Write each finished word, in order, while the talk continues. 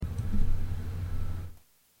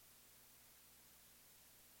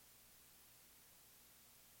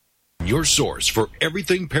your source for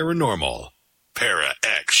everything paranormal. Para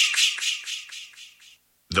X.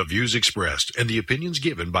 The views expressed and the opinions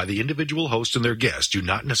given by the individual host and their guests do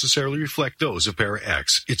not necessarily reflect those of Para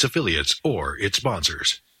X, its affiliates, or its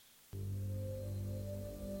sponsors.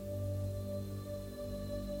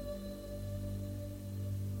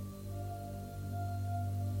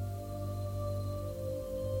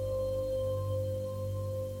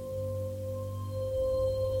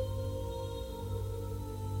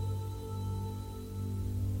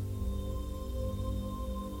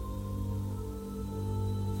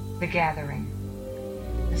 The Gathering.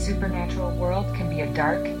 The supernatural world can be a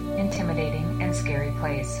dark, intimidating, and scary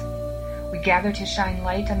place. We gather to shine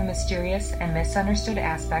light on the mysterious and misunderstood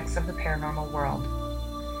aspects of the paranormal world.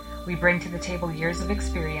 We bring to the table years of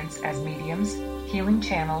experience as mediums, healing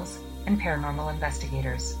channels, and paranormal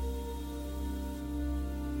investigators.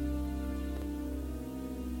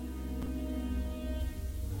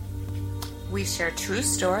 We share true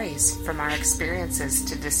stories from our experiences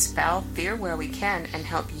to dispel fear where we can and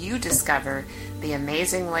help you discover the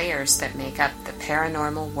amazing layers that make up the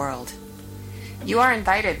paranormal world. You are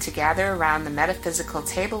invited to gather around the metaphysical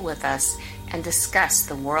table with us and discuss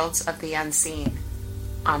the worlds of the unseen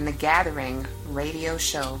on The Gathering radio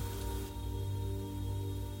show.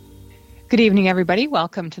 Good evening, everybody.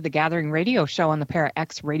 Welcome to The Gathering radio show on the Para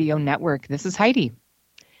X radio network. This is Heidi.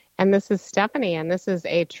 And this is Stephanie, and this is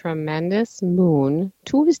a tremendous moon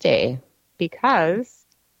Tuesday because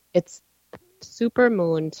it's super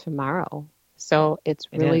moon tomorrow. So it's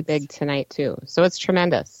really big tonight, too. So it's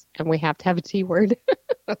tremendous. And we have to have a T word.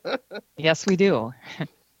 Yes, we do.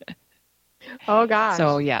 Oh, gosh.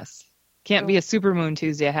 So, yes. Can't be a super moon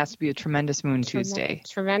Tuesday. It has to be a tremendous moon Tuesday.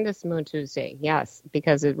 Tremendous moon Tuesday, yes,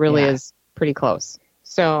 because it really is pretty close.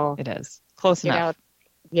 So it is. Close enough.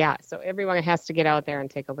 Yeah, so everyone has to get out there and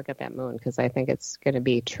take a look at that moon because I think it's going to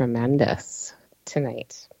be tremendous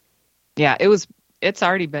tonight. Yeah, it's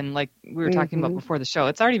already been, like we were talking about before the show,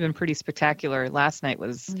 it's already been pretty spectacular. Last night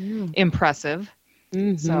was impressive.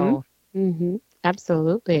 So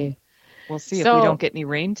absolutely. We'll see if we don't get any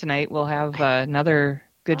rain tonight. We'll have another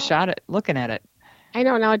good shot at looking at it. I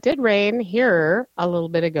know. Now, it did rain here a little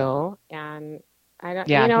bit ago, and I don't,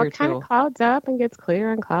 it kind of clouds up and gets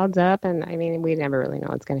clear and clouds up. And I mean, we never really know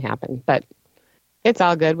what's going to happen, but it's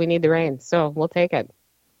all good. We need the rain, so we'll take it.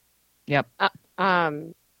 Yep.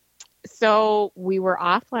 So we were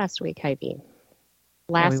off last week, Heidi.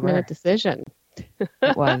 Last minute decision.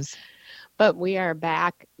 It was. But we are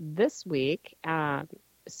back this week.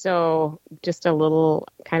 So just a little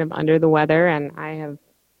kind of under the weather, and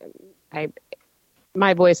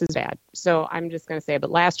my voice is bad, so I'm just going to say it.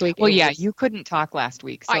 But last week... Well, you couldn't talk last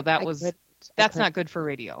week, so that's not good for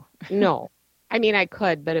radio. No. I mean, I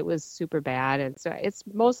could, but it was super bad. And so it's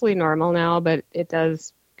mostly normal now, but it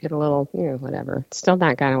does get a little, whatever. It's still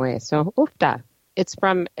not gone away. So, oofda. It's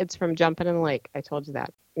from jumping in the lake. I told you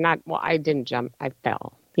that. I didn't jump. I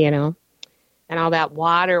fell, and all that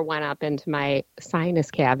water went up into my sinus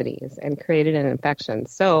cavities and created an infection.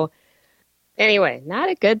 So, anyway, not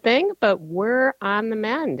a good thing, but we're on the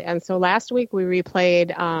mend. And so last week we replayed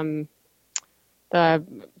the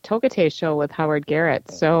Tokate show with Howard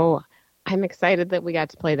Garrett. So I'm excited that we got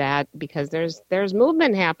to play that because there's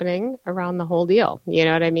movement happening around the whole deal. You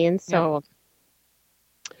know what I mean? So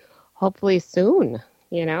hopefully soon,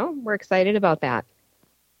 we're excited about that.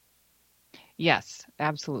 Yes,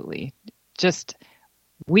 absolutely. Just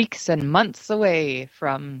weeks and months away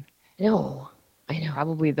from... No. I know.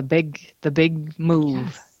 Probably the big move.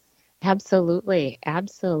 Yes, absolutely.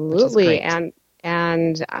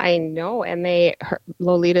 And I know, and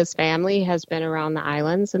Lolita's family has been around the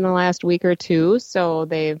islands in the last week or two, so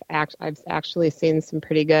I've actually seen some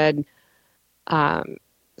pretty good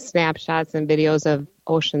snapshots and videos of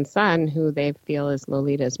Ocean Sun, who they feel is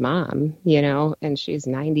Lolita's mom, and she's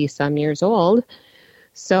 90 some years old.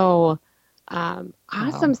 So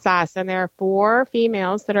awesome sauce, and there are 4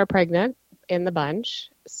 females that are pregnant in the bunch.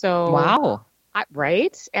 So wow.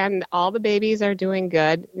 Right. And all the babies are doing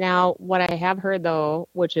good. Now, what I have heard, though,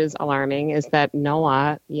 which is alarming, is that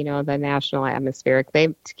NOAA, the National Atmospheric,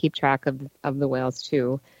 they keep track of the whales,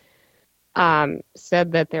 too,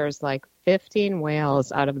 said that there's like 15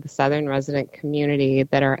 whales out of the southern resident community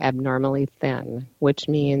that are abnormally thin, which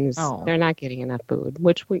means they're not getting enough food,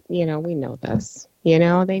 which we know this.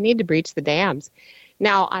 They need to breach the dams.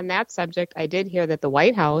 Now, on that subject, I did hear that the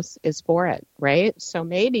White House is for it, right? So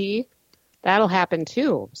maybe that'll happen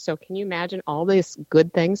too. So can you imagine all these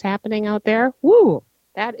good things happening out there? Woo!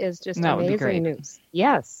 That is just amazing news.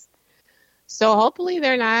 Yes. So hopefully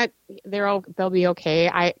they'll be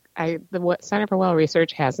okay. The Center for Whale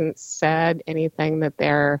Research hasn't said anything that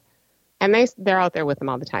they're And they're out there with them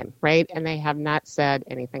all the time, right? And they have not said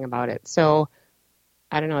anything about it. So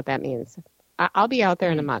I don't know what that means. I'll be out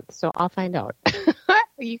there in a month, so I'll find out.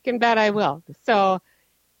 You can bet I will. So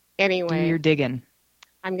anyway. Do your digging.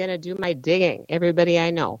 I'm going to do my digging, everybody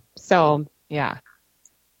I know. So, yeah.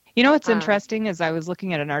 You know what's interesting is I was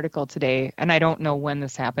looking at an article today, and I don't know when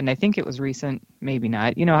this happened. I think it was recent, maybe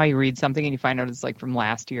not. You know how you read something and you find out it's like from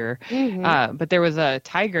last year. Mm-hmm. But there was a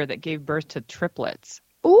tiger that gave birth to triplets.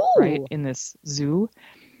 Ooh. Right, in this zoo.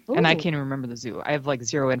 Ooh. And I can't even remember the zoo. I have like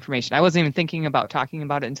zero information. I wasn't even thinking about talking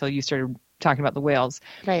about it until you started talking about the whales.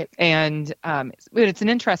 Right. And but it's an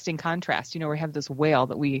interesting contrast. You know, we have this whale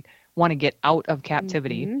that we want to get out of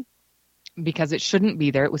captivity because it shouldn't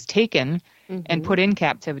be there. It was taken and put in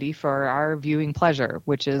captivity for our viewing pleasure,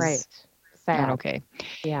 which is not okay.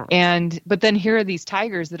 Yeah. But then here are these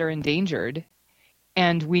tigers that are endangered,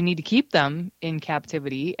 and we need to keep them in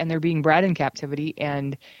captivity, and they're being bred in captivity.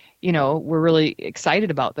 And, you know, we're really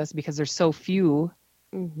excited about this because there's so few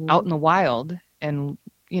out in the wild, and,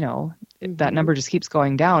 you know, that number just keeps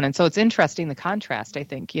going down. And so it's interesting, the contrast, I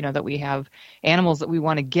think, you know, that we have animals that we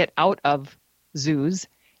want to get out of zoos,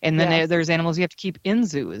 and then there's animals you have to keep in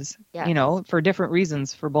zoos, you know, for different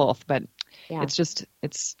reasons for both. But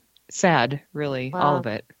it's sad, really, all of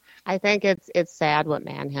it. I think it's sad what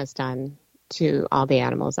man has done to all the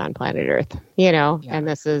animals on planet Earth, you know, and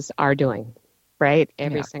this is our doing, right?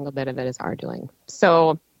 Every single bit of it is our doing.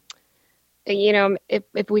 So, you know,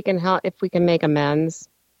 if we can help, if we can make amends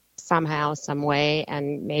somehow, some way,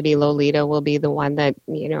 and maybe Lolita will be the one that,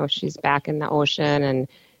 you know, she's back in the ocean, and,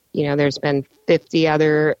 you know, there's been 50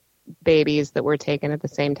 other babies that were taken at the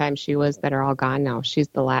same time she was that are all gone now. She's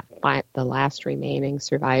the last remaining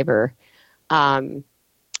survivor.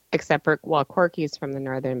 Except for, well, Corky's from the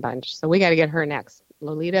northern bunch. So we got to get her next.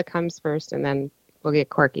 Lolita comes first, and then we'll get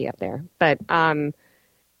Corky up there. But,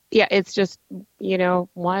 yeah, it's just, you know,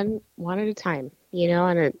 one at a time, you know,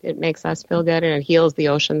 and it makes us feel good, and it heals the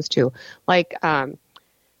oceans too. Like our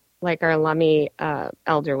Lummi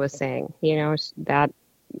elder was saying, you know, that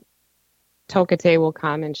Tokate will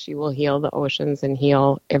come and she will heal the oceans and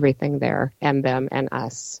heal everything there, and them and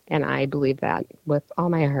us. And I believe that with all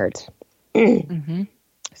my heart.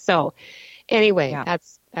 So anyway,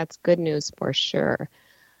 that's good news for sure.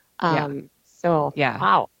 So,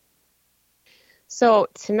 wow. So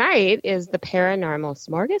tonight is the Paranormal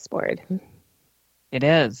Smorgasbord. It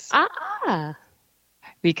is.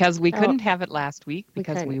 Because we Oh. couldn't have it last week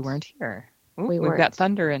because we couldn't. weren't here. Ooh, We we've weren't. got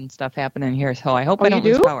thunder and stuff happening here, so I hope I you don't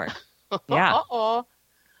lose do? power. Yeah. Uh-oh.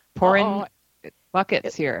 Pouring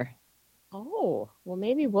buckets here. Oh, well,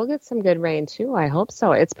 maybe we'll get some good rain too. I hope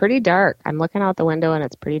so. It's pretty dark. I'm looking out the window and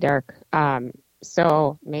it's pretty dark.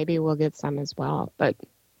 So maybe we'll get some as well. But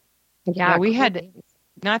yeah, we had,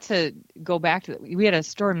 not to go back to, we had a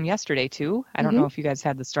storm yesterday too. I don't know if you guys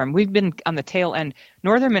had the storm. We've been on the tail end.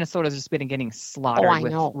 Northern Minnesota's just been getting slaughtered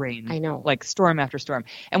with rain. I know. Like storm after storm.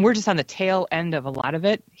 And we're just on the tail end of a lot of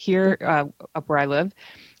it here up where I live.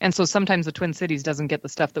 And so sometimes the Twin Cities doesn't get the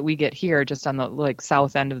stuff that we get here, just on the like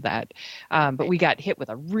south end of that. But we got hit with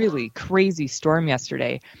a really crazy storm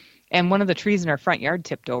yesterday. And one of the trees in our front yard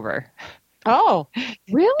tipped over. Oh,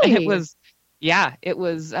 really? And it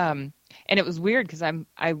was, and it was weird because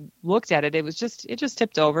I looked at it. It just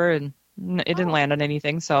tipped over and it didn't land on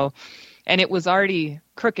anything. So, and it was already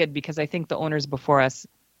crooked because I think the owners before us,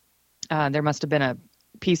 there must have been a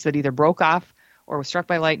piece that either broke off or was struck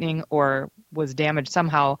by lightning or was damaged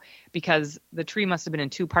somehow, because the tree must have been in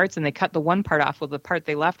two parts and they cut the one part off. Well, the part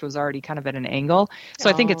they left was already kind of at an angle. So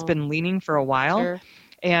I think it's been leaning for a while. Sure.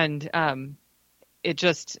 And it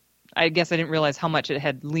just, I guess I didn't realize how much it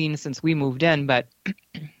had leaned since we moved in, but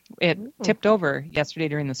it tipped over yesterday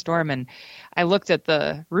during the storm. And I looked at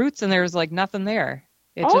the roots and there was like nothing there.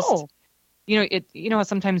 It just, you know,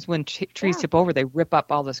 sometimes when trees tip over, they rip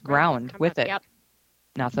up all this ground with it. Yep.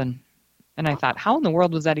 Nothing. And I thought, how in the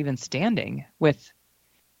world was that even standing with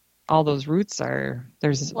all those roots?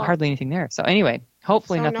 There's hardly anything there. So anyway,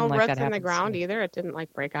 hopefully nothing no like roots that happens. in the ground either? It didn't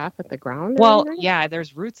like break off at the ground? Well, yeah,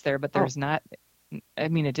 there's roots there, but there's not, I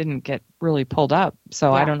mean, it didn't get really pulled up.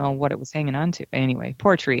 So I don't know what it was hanging on to. Anyway,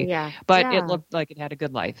 poor tree. Yeah. But it looked like it had a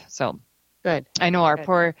good life. So good. I know our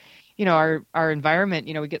poor, you know, our environment,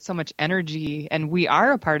 you know, we get so much energy and we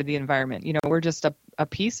are a part of the environment. You know, we're just a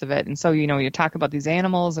piece of it. And so, you know, you talk about these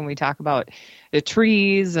animals and we talk about the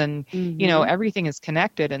trees and, you know, everything is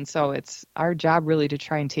connected. And so it's our job really to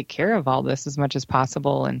try and take care of all this as much as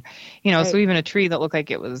possible. And, you know, so even a tree that looked like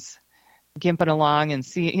it was gimping along and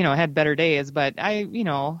had better days, but I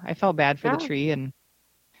felt bad for the tree and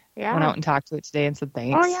went out and talked to it today and said,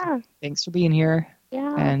 thanks. Oh, yeah. Thanks for being here.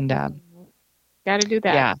 Yeah. And, Got to do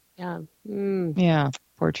that. Yeah. Yeah. Yeah.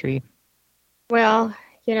 Poor tree. Well,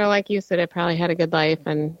 like you said, it probably had a good life,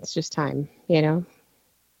 and it's just time, Yep.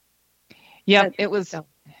 But-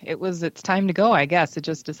 It's time to go, I guess. It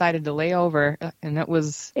just decided to lay over, and it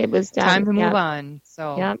was done. time to move Yep. on.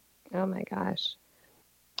 So, Yep. Oh my gosh.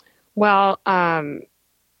 Well,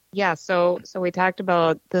 yeah, so we talked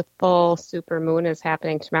about the full super moon is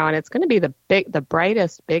happening tomorrow, and it's going to be the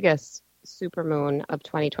brightest, biggest super moon of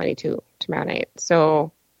 2022 tomorrow night.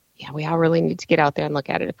 So, yeah, we all really need to get out there and look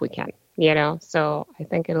at it if we can, So I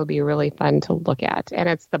think it'll be really fun to look at. And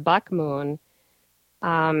it's the buck moon.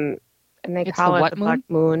 And they call it the buck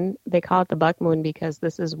moon. They call it the buck moon because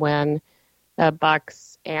this is when the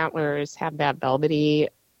buck's antlers have that velvety.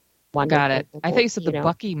 Got it. I thought you said the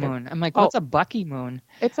Bucky moon. I'm like, what's a Bucky moon?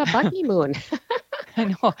 It's a Bucky moon. I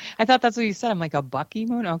know. I thought that's what you said. I'm like, a Bucky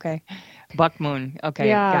moon? Okay. Buck moon. Okay.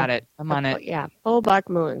 Yeah. Got it. I'm on it. Yeah. Full buck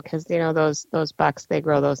moon. Because, those bucks, they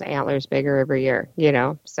grow those antlers bigger every year,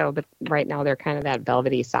 So, but right now they're kind of that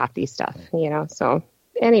velvety, softy stuff, So,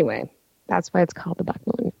 anyway, that's why it's called the buck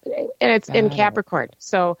moon. And it's in Capricorn.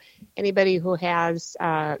 So, anybody who has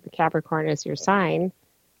the Capricorn as your sign,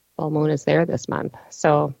 full moon is there this month.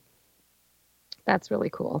 So, that's really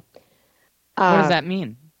cool. What does that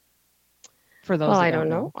mean? For those, I don't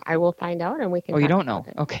know. I will find out, and we can. Oh, you don't know?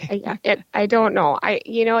 Okay. I don't know.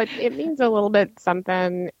 It means a little bit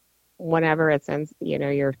something. Whenever it's in,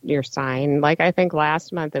 your sign. Like I think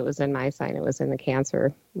last month it was in my sign. It was in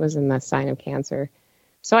the sign of Cancer.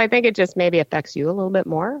 So I think it just maybe affects you a little bit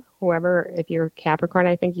more. If you're Capricorn,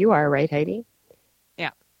 I think you are, right, Heidi?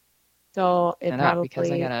 Yeah. So it probably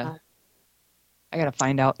because I gotta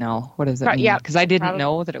find out now. What does it mean? Yeah, because I didn't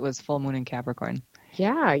know that it was full moon in Capricorn.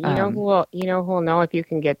 Yeah, who will know if you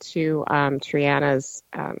can get to Triana's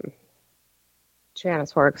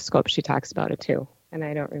horoscope. She talks about it too, and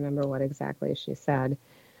I don't remember what exactly she said,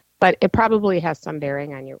 but it probably has some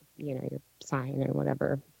bearing on your sign and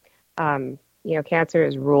whatever. Cancer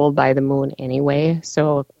is ruled by the moon anyway,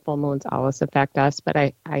 so full moons always affect us. But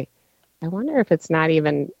I wonder if it's not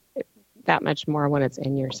even that much more when it's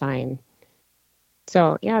in your sign.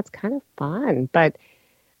 So yeah, it's kind of fun, but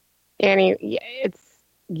it's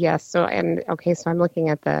yes. So so I'm looking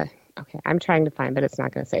at I'm trying to find, but it's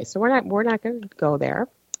not going to say. So we're not going to go there.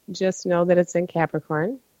 Just know that it's in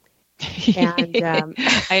Capricorn. And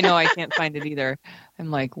I know I can't find it either. I'm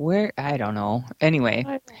like, where? I don't know. Anyway,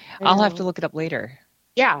 I'll have to look it up later.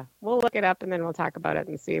 Yeah, we'll look it up and then we'll talk about it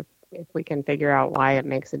and see if we can figure out why it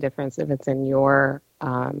makes a difference if it's in your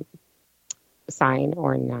sign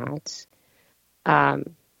or not.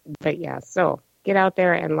 But yeah, so get out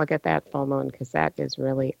there and look at that full moon because that is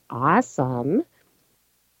really awesome.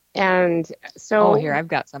 And so, here I've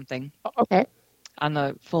got something. Okay. On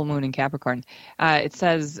the full moon in Capricorn, it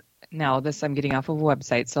says. Now, this I'm getting off of a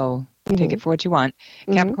website, so take it for what you want.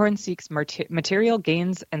 Mm-hmm. Capricorn seeks material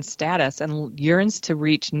gains and status and yearns to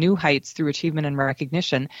reach new heights through achievement and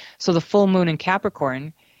recognition. So the full moon in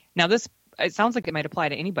Capricorn, now it sounds like it might apply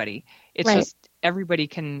to anybody. It's just everybody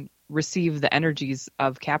can receive the energies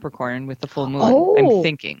of Capricorn with the full moon, I'm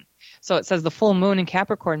thinking. So it says the full moon in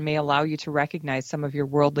Capricorn may allow you to recognize some of your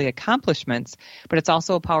worldly accomplishments, but it's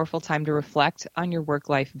also a powerful time to reflect on your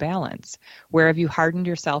work-life balance. Where have you hardened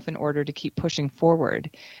yourself in order to keep pushing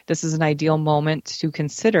forward? This is an ideal moment to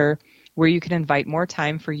consider where you can invite more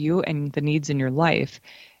time for you and the needs in your life.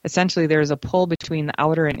 Essentially, there is a pull between the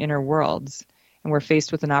outer and inner worlds, and we're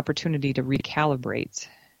faced with an opportunity to recalibrate.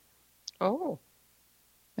 Oh.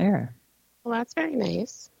 There. Well, that's very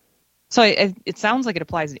nice. So it sounds like it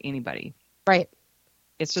applies to anybody. Right.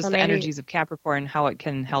 It's just the energies of Capricorn, how it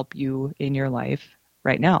can help you in your life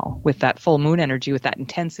right now with that full moon energy, with that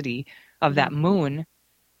intensity of that moon,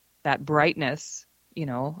 that brightness,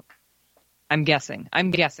 I'm guessing.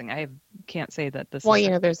 I can't say that this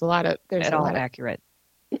is there's a lot of accurate.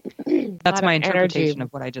 That's my interpretation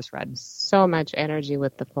of what I just read. So much energy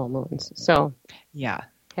with the full moons. So yeah,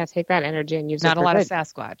 take that energy and use it. Not a lot of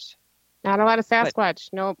Sasquatch. Not a lot of Sasquatch.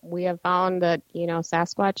 Nope. We have found that,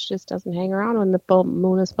 Sasquatch just doesn't hang around when the full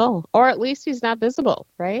moon is full. Or at least he's not visible,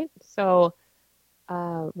 right? So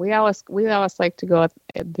we always like to go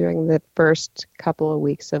during the first couple of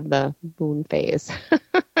weeks of the moon phase.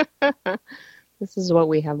 This is what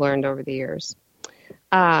we have learned over the years.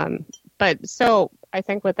 But so I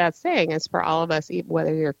think what that's saying is for all of us,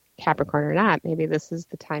 whether you're Capricorn or not, maybe this is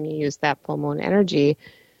the time you use that full moon energy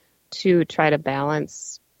to try to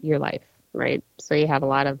balance your life, right? So you have a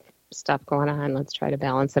lot of stuff going on. Let's try to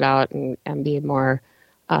balance it out and be a more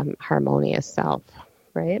harmonious self,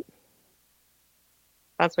 right?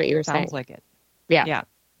 That's what you were saying. Sounds like it. Yeah.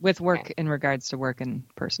 with work Okay. in regards to work and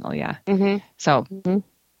personal, yeah. Mm-hmm. So Mm-hmm.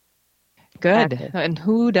 good. Exactly. And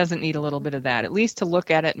who doesn't need a little bit of that? At least to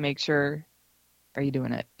look at it and make sure, are you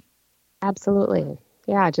doing it? Absolutely.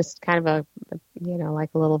 Yeah, just kind of like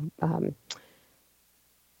a little A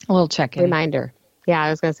little check-in. reminder. Yeah, I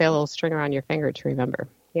was going to say a little string around your finger to remember.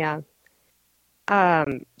 Yeah.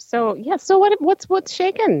 So yeah, so what's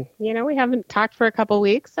shaking? We haven't talked for a couple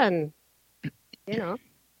weeks, and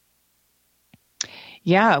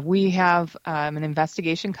Yeah, we have an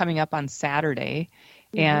investigation coming up on Saturday,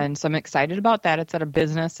 and so I'm excited about that. It's at a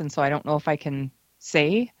business, and so I don't know if I can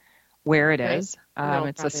say where it Right. is. No,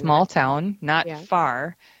 It's a probably small not. town, not Yeah.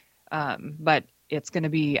 far, but it's going to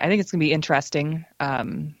be, I think it's going to be interesting.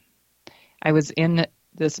 I was in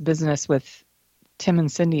this business with Tim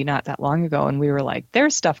and Cindy not that long ago, and we were like,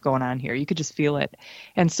 there's stuff going on here. You could just feel it.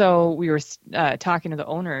 And so we were talking to the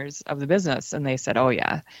owners of the business, and they said, oh,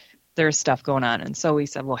 yeah, there's stuff going on. And so we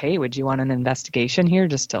said, well, hey, would you want an investigation here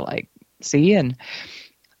just to like see? And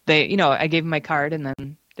they, I gave them my card, and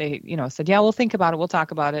then they, said, yeah, we'll think about it. We'll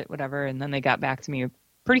talk about it, whatever. And then they got back to me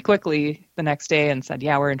pretty quickly the next day and said,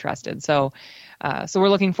 yeah, we're interested. So we're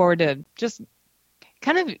looking forward to just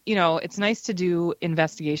kind of, it's nice to do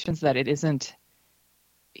investigations that it isn't,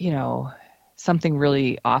 something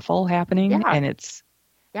really awful happening. Yeah. And it's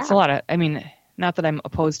a lot of, not that I'm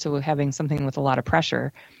opposed to having something with a lot of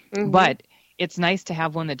pressure, but it's nice to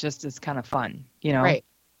have one that just is kind of fun, Right.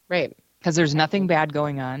 Because there's nothing bad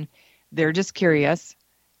going on. They're just curious.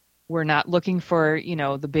 We're not looking for,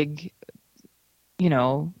 the big,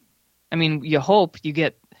 you hope you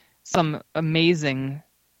get some amazing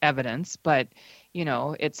evidence, but,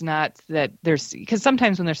 it's not that because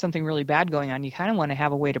sometimes when there's something really bad going on, you kind of want to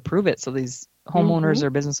have a way to prove it. So these homeowners or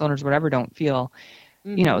business owners, whatever, don't feel,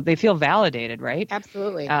 they feel validated, right?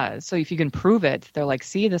 Absolutely. So if you can prove it, they're like,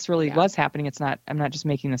 see, this really was happening. I'm not just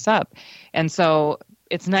making this up. And so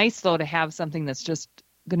it's nice though to have something that's just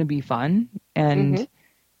going to be fun. And,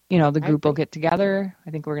 the group will get together.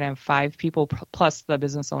 I think we're going to have 5 people plus the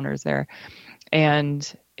business owners there.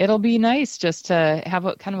 And it'll be nice just to have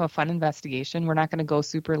a kind of a fun investigation. We're not going to go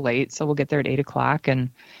super late. So we'll get there at 8:00 and,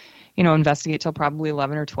 investigate till probably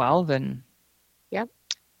 11 or 12. And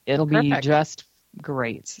it'll be just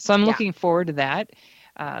great. So I'm looking forward to that.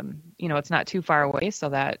 It's not too far away, so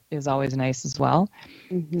that is always nice as well.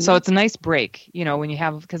 So it's a nice break, when you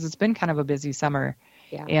have, because it's been kind of a busy summer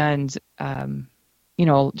and,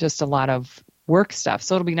 just a lot of work stuff.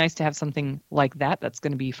 So it'll be nice to have something like that that's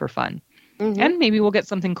going to be for fun. And maybe we'll get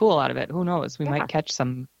something cool out of it. Who knows? We might catch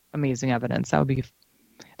some amazing evidence. That'd be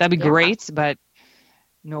great, but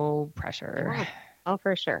no pressure. Yeah. Oh,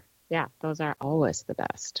 for sure. Yeah, those are always the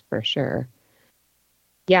best, for sure.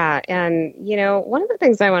 Yeah, and, one of the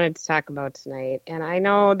things I wanted to talk about tonight, and I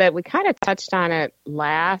know that we kind of touched on it the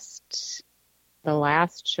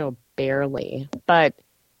last show barely, but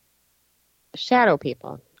shadow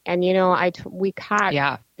people. And,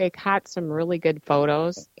 they caught some really good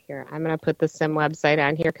photos. Here, I'm going to put the SIM website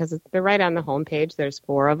on here because they're right on the homepage. There's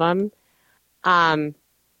 4 of them.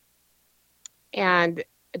 And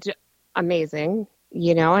amazing,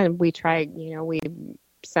 and we tried, we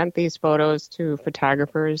sent these photos to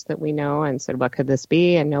photographers that we know and said, what could this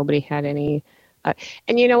be? And nobody had any.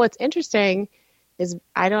 And what's interesting is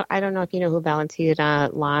I don't know if you know who Valentina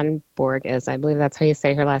Lonborg is. I believe that's how you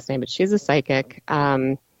say her last name, but she's a psychic.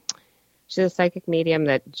 She's a psychic medium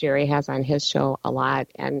that Jerry has on his show a lot.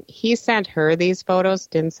 And he sent her these photos,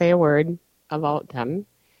 didn't say a word about them.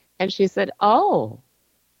 And she said, oh,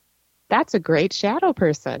 that's a great shadow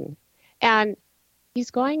person. And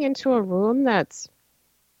he's going into a room that's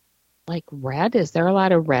like red. Is there a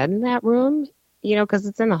lot of red in that room? Because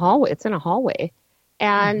it's in the hallway. It's in a hallway.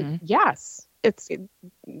 And yes,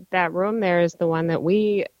 that room there is the one that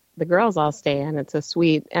the girls all stay in. It's a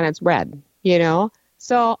suite and it's red,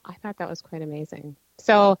 So I thought that was quite amazing.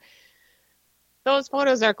 So those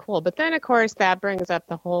photos are cool. But then, of course, that brings up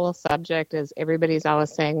the whole subject is everybody's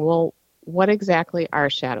always saying, well, what exactly are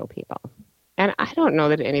shadow people? And I don't know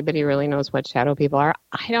that anybody really knows what shadow people are.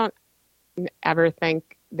 I don't ever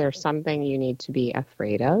think there's something you need to be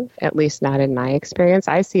afraid of, at least not in my experience.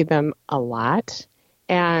 I see them a lot.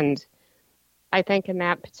 And I think in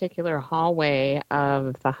that particular hallway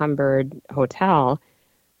of the Humbird Hotel,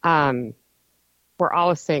 we're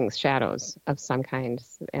always seeing shadows of some kind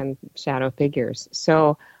and shadow figures.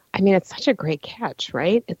 So, it's such a great catch,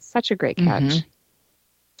 right? It's such a great catch.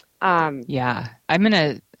 Yeah, I'm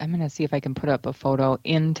gonna see if I can put up a photo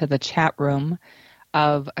into the chat room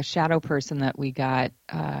of a shadow person that we got.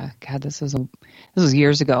 This was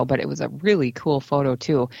years ago, but it was a really cool photo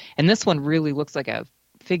too. And this one really looks like a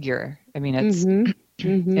figure. It's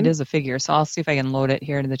It is a figure. So I'll see if I can load it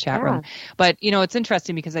here into the chat room. But, it's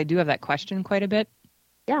interesting because I do have that question quite a bit.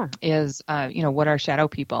 Yeah. Is, what are shadow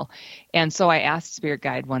people? And so I asked Spirit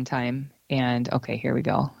Guide one time, and okay, here we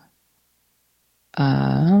go.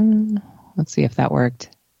 Let's see if that worked.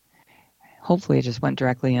 Hopefully it just went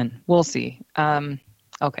directly in. We'll see.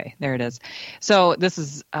 Okay, there it is. So this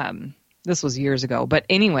was years ago. But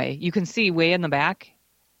anyway, you can see way in the back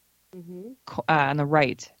on the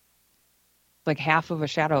right, like half of a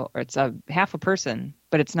shadow, or it's half a person,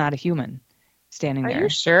 but it's not a human standing there. Are you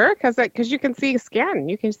sure? Because you can see skin.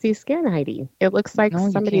 You can see skin, Heidi. It looks like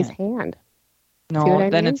somebody's hand. No,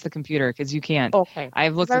 then it's the computer because you can't. Okay.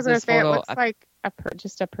 I've looked at this photo. It looks like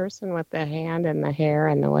just a person with the hand and the hair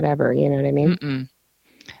and the whatever. You know what I mean? Mm-mm.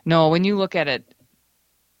 No, when you look at it,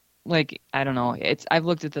 like, I don't know. I've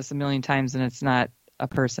looked at this a million times and it's not a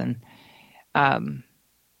person.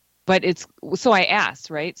 But so I asked,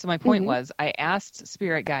 right? So my point was I asked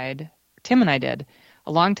Spirit Guide, Tim and I did,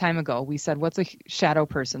 a long time ago. We said, what's a shadow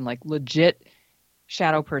person? Like legit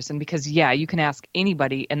shadow person? Because you can ask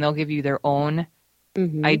anybody and they'll give you their own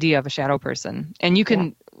idea of a shadow person. And you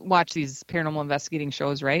can watch these paranormal investigating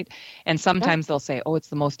shows, right? And sometimes they'll say, oh, it's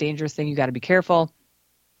the most dangerous thing. You got to be careful.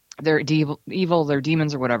 They're evil, they're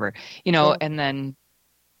demons or whatever, and then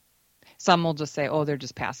some will just say, oh, they're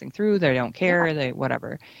just passing through. They don't care. They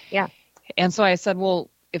whatever. Yeah. And so I said,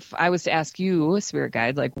 well, if I was to ask you, Spirit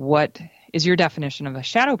Guide, like, what is your definition of a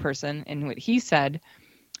shadow person? And what he said,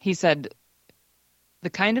 the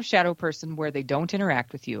kind of shadow person where they don't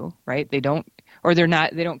interact with you, right? They don't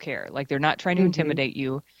care. Like, they're not trying to intimidate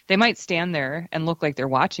you. They might stand there and look like they're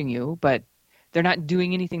watching you, but they're not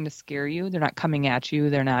doing anything to scare you. They're not coming at you.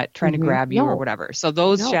 They're not trying to grab you or whatever. So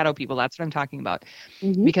those shadow people, that's what I'm talking about.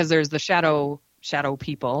 Because there's the shadow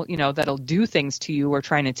people, that'll do things to you or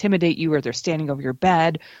try and intimidate you, or they're standing over your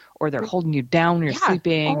bed, or they're holding you down when you're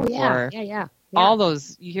sleeping, or all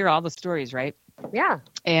those, you hear all the stories, right? Yeah.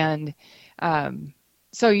 And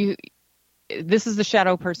so this is the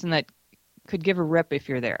shadow person that could give a rip if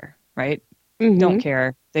you're there, right? Don't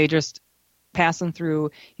care. They just passing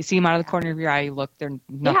through. You see them out of the corner of your eye. You look, there's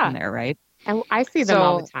nothing there, right? And I see them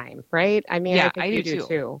all the time, right? I mean, I think you do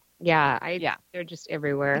too. Yeah, they're just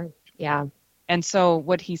everywhere. Yeah. And so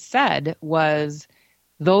what he said was,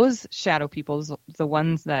 those shadow people, the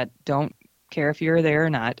ones that don't care if you're there or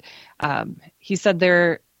not, he said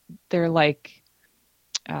they're like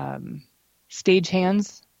stage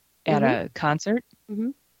hands at a concert.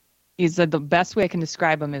 He said the best way I can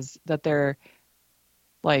describe them is that they're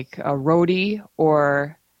like a roadie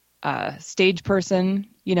or a stage person,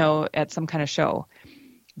 at some kind of show.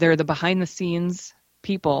 They're the behind the scenes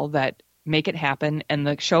people that make it happen, and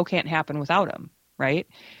the show can't happen without them, right?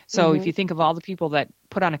 So if you think of all the people that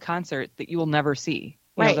put on a concert that you will never see,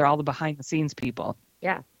 they're all the behind the scenes people.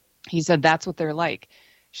 Yeah. He said that's what they're like.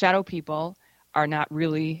 Shadow people are not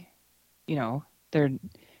really, they're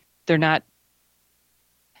not,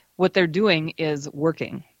 what they're doing is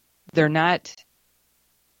working. They're not,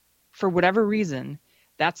 for whatever reason,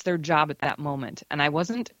 that's their job at that moment. And I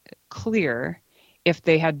wasn't clear if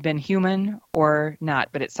they had been human or not,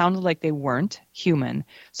 but it sounded like they weren't human.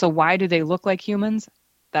 So why do they look like humans?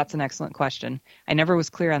 That's an excellent question. I never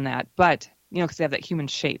was clear on that, but, because they have that human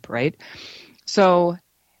shape, right? So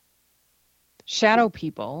shadow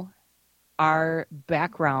people are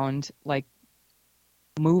background, like,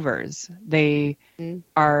 movers. They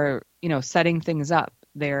are, setting things up.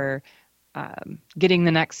 They're getting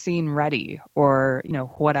the next scene ready, or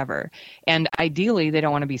whatever. And ideally they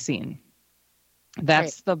don't want to be seen.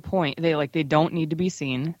 That's the point. They don't need to be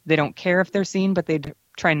seen. They don't care if they're seen, but they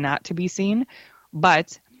try not to be seen.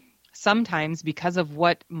 But sometimes, because of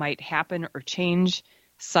what might happen or change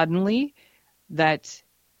suddenly, that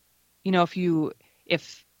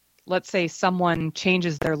if let's say someone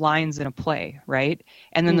changes their lines in a play, right?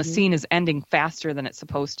 And then the scene is ending faster than it's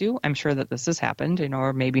supposed to. I'm sure that this has happened,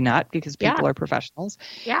 or maybe not, because people are professionals.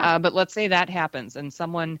 Yeah. But let's say that happens and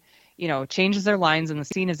someone, changes their lines and the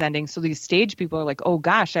scene is ending. So these stage people are like, oh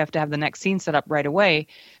gosh, I have to have the next scene set up right away.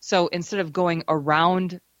 So instead of going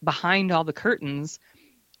around behind all the curtains,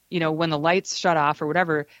 when the lights shut off or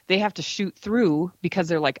whatever, they have to shoot through, because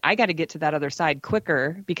they're like, I got to get to that other side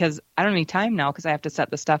quicker because I don't have any time now because I have to set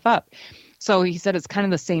the stuff up. So he said it's kind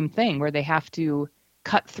of the same thing where they have to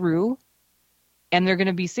cut through and they're going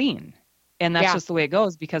to be seen. And that's just the way it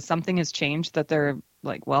goes, because something has changed that they're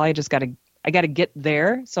like, well, I got to get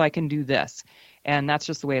there so I can do this. And that's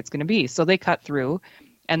just the way it's going to be. So they cut through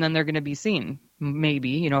and then they're going to be seen.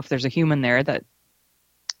 Maybe, if there's a human there that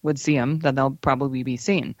would see them, then they'll probably be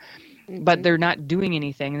seen. But they're not doing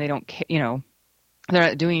anything. They don't, they're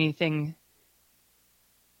not doing anything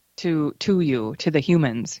to you, to the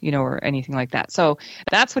humans, or anything like that. So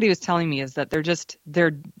that's what he was telling me, is that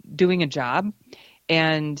they're doing a job,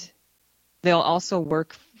 and they'll also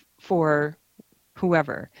work for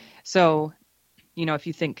whoever. So, if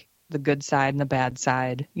you think the good side and the bad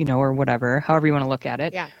side, or whatever, however you want to look at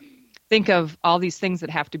it. Yeah. Think of all these things that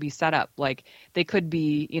have to be set up. Like they could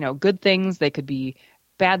be, good things. They could be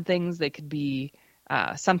bad things. They could be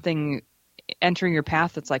something entering your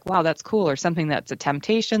path that's like, wow, that's cool. Or something that's a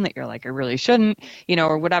temptation that you're like, I really shouldn't,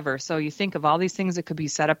 or whatever. So you think of all these things that could be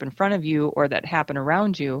set up in front of you or that happen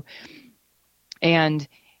around you. And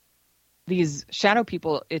these shadow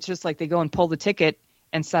people, it's just like they go and pull the ticket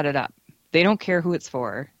and set it up. They don't care who it's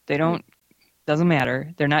for. Doesn't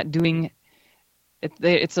matter. They're not doing it.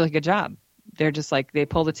 It's like a job. They're just like, they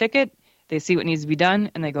pull the ticket, they see what needs to be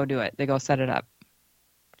done, and they go do it. They go set it up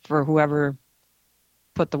for whoever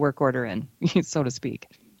put the work order in, so to speak.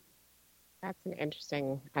 That's an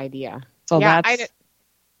interesting idea. So yeah,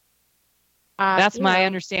 that's my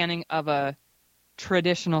understanding of a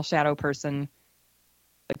traditional shadow person,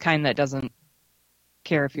 the kind that doesn't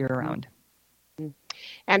care if you're around.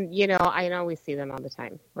 And, I know we see them all the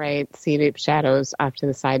time, right? See shadows off to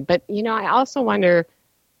the side. But, I also wonder,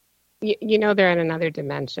 they're in another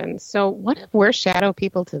dimension. So what if we're shadow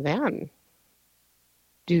people to them?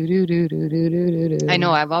 I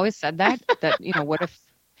know. I've always said that, what if,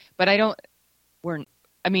 but of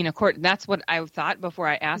course, that's what I thought before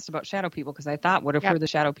I asked about shadow people, because I thought, what if we're the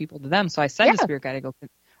shadow people to them? So I said to Spirit Guide, I go,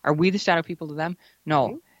 are we the shadow people to them?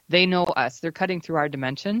 No, they know us. They're cutting through our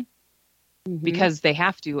dimension. Because they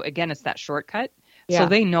have to. Again, it's that shortcut. Yeah. So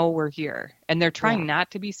they know we're here. And they're trying not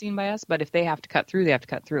to be seen by us, but if they have to cut through, they have to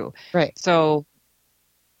cut through. Right. So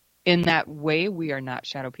in that way, we are not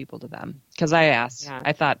shadow people to them. Because I asked,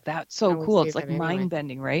 I thought, that's so cool. It's like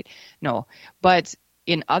mind-bending, right? No. But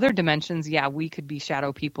in other dimensions, we could be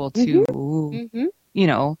shadow people to,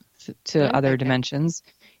 to other dimensions,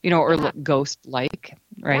 or ghost-like,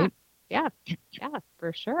 right? Yeah,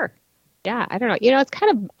 for sure. Yeah, I don't know. It's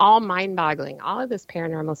kind of all mind-boggling. All of this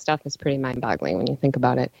paranormal stuff is pretty mind-boggling when you think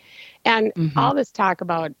about it. And all this talk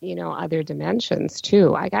about, other dimensions,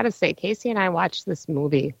 too. I got to say, Casey and I watched this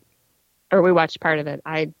movie, or we watched part of it.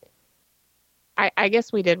 I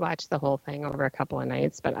guess we did watch the whole thing over a couple of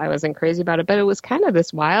nights, but I wasn't crazy about it. But it was kind of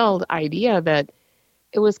this wild idea that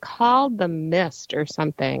it was called The Mist or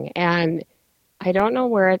something. And I don't know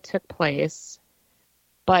where it took place.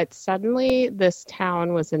 But suddenly this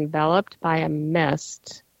town was enveloped by a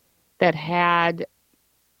mist that had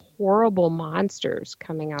horrible monsters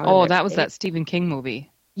coming out of it. Oh, that was that Stephen King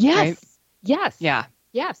movie. Yes. Right? Yes. Yeah.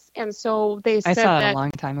 Yes. And so they said I saw that a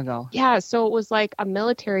long time ago. Yeah. So it was like a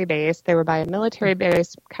military base. They were by a military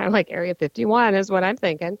base, kind of like Area 51 is what I'm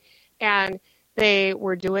thinking. And they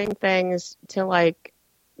were doing things to like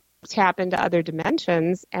tap into other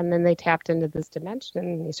dimensions. And then they tapped into this dimension,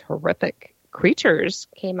 and these horrific creatures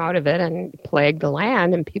came out of it and plagued the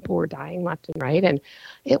land, and people were dying left and right. And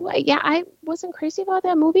I wasn't crazy about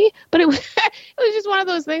that movie, but it was it was just one of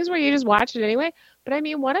those things where you just watch it anyway. But I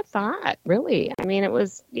mean, what a thought, really. I mean, it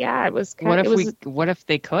was kind what if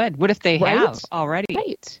they could? What if they have already?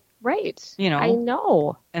 Right. I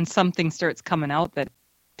know. And something starts coming out that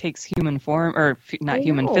takes human form, or not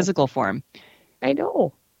human, physical form. I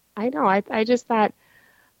know. I just thought,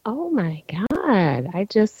 oh my God. I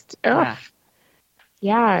just, ugh.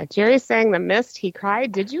 Yeah, Jerry's saying The Mist, he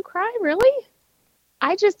cried. Did you cry? Really?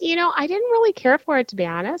 I just, I didn't really care for it, to be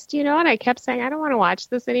honest, and I kept saying, I don't want to watch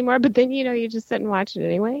this anymore. But then, you just sit and watch it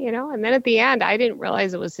anyway, and then at the end, I didn't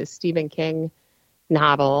realize it was his Stephen King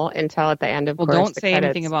novel until at the end of course. Well, don't say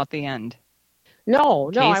anything about the end.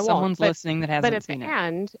 No, I won't. Someone's listening that hasn't seen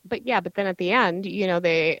it. But then at the end,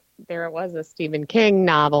 there was a Stephen King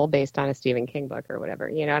novel based on a Stephen King book or whatever,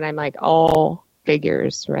 and I'm like, oh,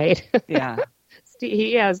 figures, right? Yeah.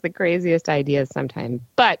 He has the craziest ideas sometimes.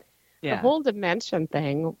 But the whole dimension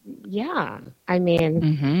thing, I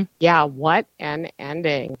mean, what an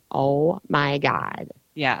ending. Oh, my God.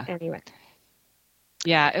 Yeah. Anyway.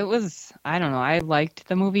 Yeah, it was, I don't know. I liked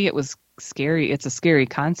the movie. It was scary. It's a scary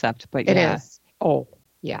concept, but It is. Oh,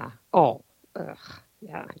 yeah. Oh, ugh.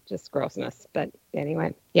 Yeah, just grossness. But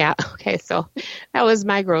anyway, yeah. Okay, so that was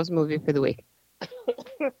my gross movie for the week.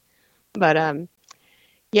 But,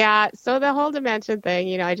 yeah, so the whole dimension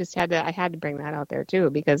thing, I had to bring that out there too,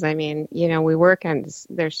 because I mean, we work on,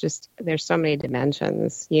 there's so many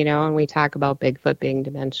dimensions, and we talk about Bigfoot being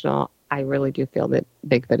dimensional. I really do feel that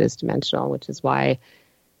Bigfoot is dimensional, which is why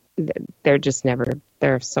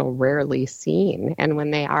they're so rarely seen. And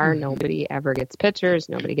when they are, nobody ever gets pictures,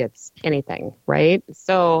 nobody gets anything, right?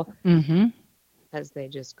 So, because they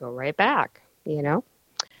just go right back,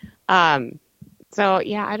 So,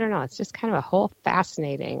 yeah, I don't know. It's just kind of a whole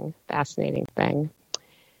fascinating thing.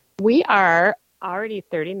 We are already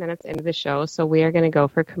 30 minutes into the show, so we are going to go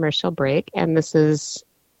for a commercial break. And this is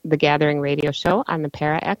the Gathering Radio Show on the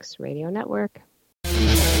Para X Radio Network. In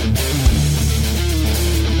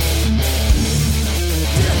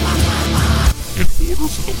order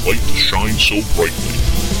for the light to shine so brightly,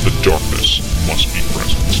 the darkness must be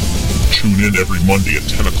present. Tune in every Monday at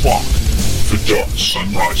 10 o'clock for Dark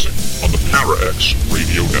Sun Rising on the Para X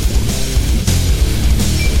Radio Network.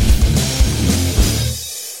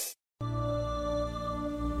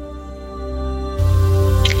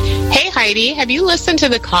 Hey Heidi, have you listened to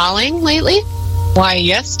The Calling lately? Why,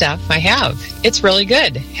 yes, Steph, I have. It's really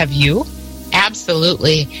good. Have you?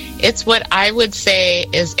 Absolutely. It's what I would say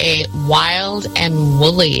is a wild and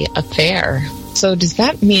woolly affair. So does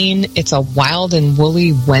that mean it's a wild and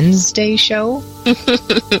woolly Wednesday show?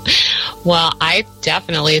 Well, I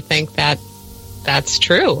definitely think that that's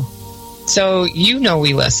true. So you know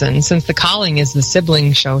we listen, since The Calling is the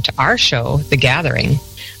sibling show to our show, The Gathering.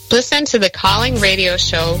 Listen to The Calling Radio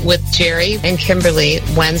Show with Jerry and Kimberly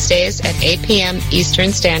Wednesdays at 8 p.m.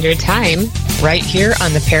 Eastern Standard Time. Right here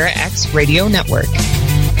on the Para X Radio Network.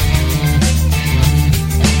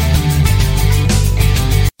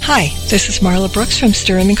 Hi, this is Marla Brooks from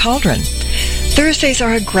Stirring the Cauldron. Thursdays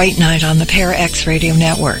are a great night on the Para X Radio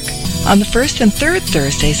Network. On the first and third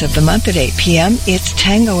Thursdays of the month at 8 p.m., it's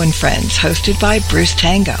Tango and Friends, hosted by Bruce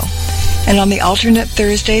Tango. And on the alternate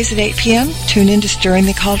Thursdays at 8 p.m., tune in to Stirring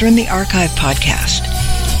the Cauldron, the archive podcast.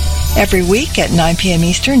 Every week at 9 p.m.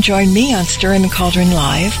 Eastern, join me on Stirring the Cauldron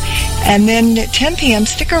Live. And then at 10 p.m.,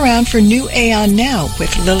 stick around for New Aeon Now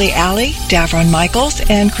with Lily Alley, Davron Michaels,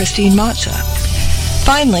 and Christine Matza.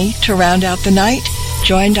 Finally, to round out the night,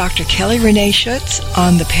 join Dr. Kelly Renee Schutz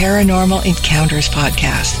on the Paranormal Encounters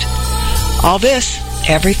podcast. All this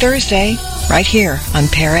every Thursday, right here on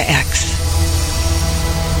Para X.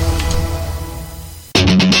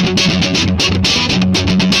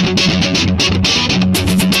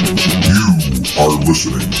 You are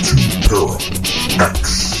listening to Para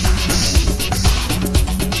X.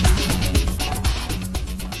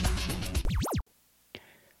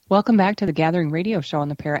 Welcome back to the Gathering Radio Show on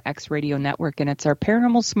the Para X Radio Network, and it's our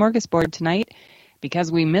Paranormal Smorgasbord tonight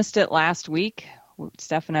because we missed it last week.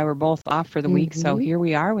 Steph and I were both off for the week, so here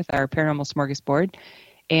we are with our Paranormal Smorgasbord,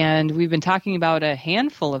 and we've been talking about a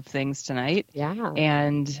handful of things tonight. Yeah.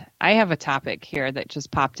 And I have a topic here that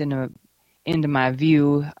just popped into my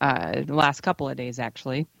view the last couple of days,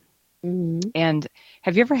 actually. Mm-hmm. And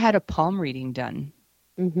have you ever had a palm reading done?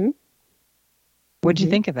 Mm-hmm. What'd you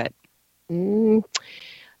think of it?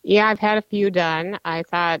 Yeah, I've had a few done. I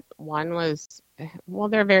thought one was, well,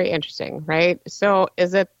 they're very interesting, right? So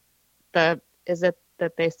is it that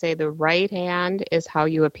they say the right hand is how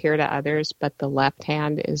you appear to others, but the left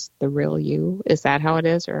hand is the real you? Is that how it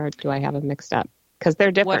is, or do I have it mixed up? Because they're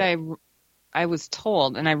different. What I was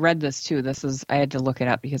told, and I read this too, I had to look it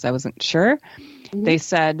up because I wasn't sure. Mm-hmm. They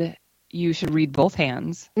said you should read both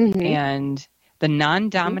hands, and the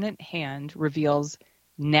non-dominant hand reveals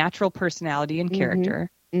natural personality and character.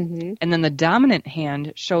 Mm-hmm. And then the dominant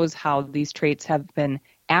hand shows how these traits have been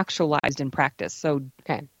actualized in practice. So,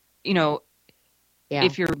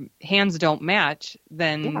 if your hands don't match,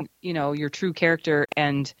 then, your true character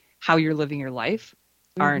and how you're living your life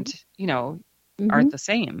aren't the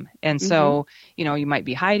same. And so, you might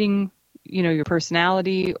be hiding, your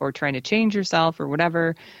personality or trying to change yourself or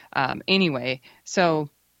whatever. Anyway, so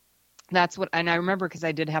that's what, and I remember because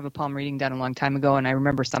I did have a palm reading done a long time ago, and I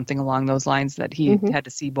remember something along those lines that he had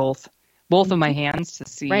to see both of my hands to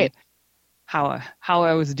see how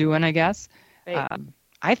I was doing, I guess. Right.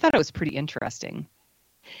 I thought it was pretty interesting.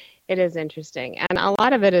 It is interesting. And a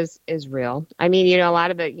lot of it is real. I mean, a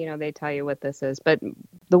lot of it, they tell you what this is, but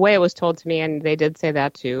the way it was told to me, and they did say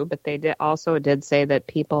that too, but they did say that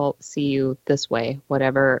people see you this way,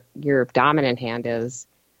 whatever your dominant hand is.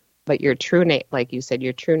 But your true like you said,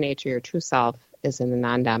 your true nature, your true self is in the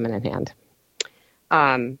non-dominant hand.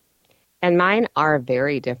 And mine are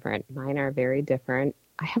very different.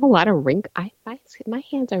 I have a lot of my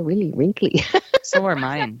hands are really wrinkly. So are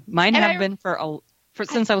mine. Mine have been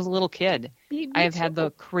since I was a little kid. I have had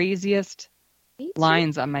the craziest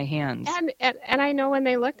lines on my hands. And I know when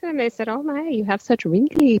they looked at them, they said, "Oh my, you have such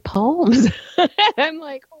wrinkly palms." I'm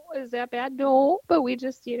like, "Oh, is that bad?" No, but we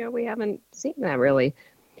just, we haven't seen that really.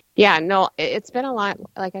 Yeah, no, it's been a lot.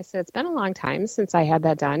 Like I said, it's been a long time since I had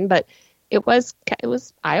that done, but it was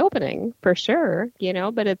eye-opening for sure,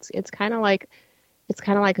 but it's kind of like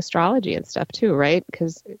astrology and stuff too, right?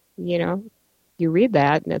 Because, you read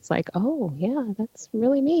that and it's like, oh yeah, that's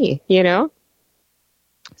really me,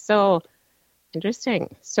 So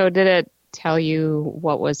interesting. So did it tell you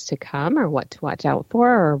what was to come or what to watch out for,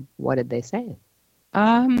 or what did they say?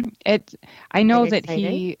 I know that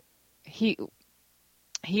he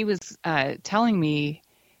was telling me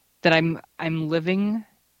that I'm living,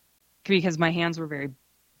 because my hands were very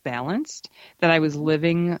balanced, that I was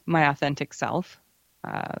living my authentic self.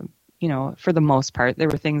 For the most part, there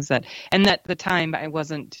were things and at the time I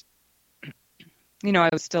wasn't, I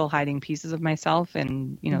was still hiding pieces of myself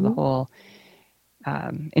and, the whole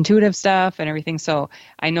intuitive stuff and everything. So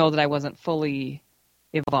I know that I wasn't fully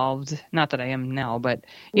evolved. Not that I am now, but,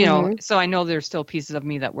 so I know there's still pieces of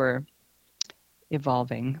me that were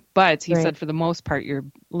evolving. But he said for the most part, you're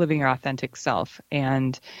living your authentic self.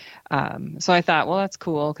 And so I thought, well, that's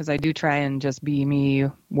cool, because I do try and just be me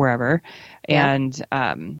wherever. Yeah.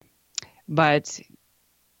 And but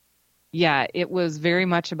yeah, it was very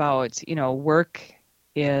much about, work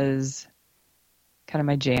is kind of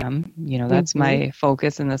my jam. That's my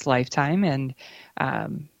focus in this lifetime. And,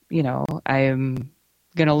 I'm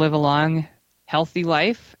going to live a long, healthy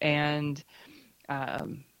life. And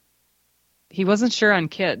he wasn't sure on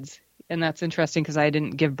kids. And that's interesting, because I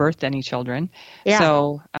didn't give birth to any children. Yeah.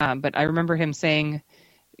 So, but I remember him saying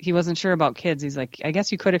he wasn't sure about kids. He's like, I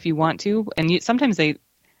guess you could if you want to. And sometimes they,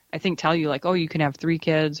 I think, tell you like, oh, you can have 3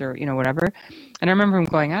 kids or, whatever. And I remember him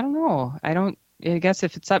going, I don't know. I guess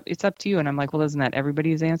if it's up to you. And I'm like, well, isn't that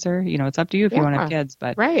everybody's answer? It's up to you if you want to have kids.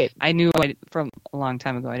 But I knew from a long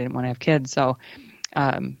time ago I didn't want to have kids. So,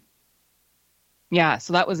 so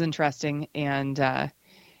that was interesting. And,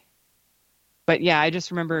 but yeah, I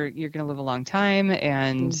just remember you're going to live a long time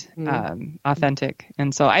and authentic.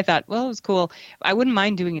 And so I thought, well, it was cool. I wouldn't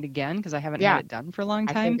mind doing it again, because I haven't had it done for a long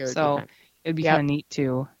time. So it'd be kind of neat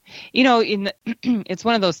to, it's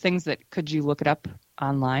one of those things that, could you look it up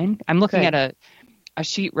online? I'm looking at a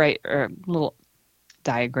sheet or a little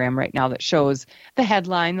diagram right now that shows the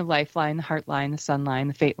headline, the lifeline, the heart line, the sun line,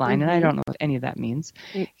 the fate line. And I don't know what any of that means,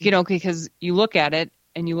 because you look at it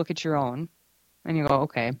and you look at your own and you go,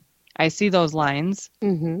 okay, I see those lines.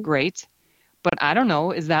 Great. But I don't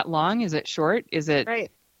know, is that long? Is it short? Is it,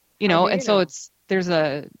 and so there's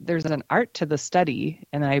an art to the study,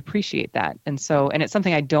 and I appreciate that. And so, and it's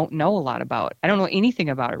something I don't know a lot about. I don't know anything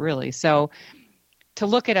about it really. So to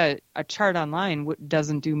look at a chart online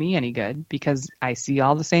doesn't do me any good, because I see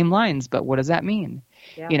all the same lines, but what does that mean?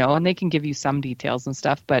 Yeah. And they can give you some details and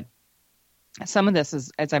stuff, but some of this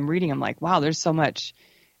is, as I'm reading, I'm like, wow, there's so much,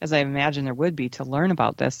 as I imagine there would be, to learn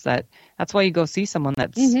about this. That's why you go see someone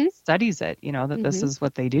that studies it, that this is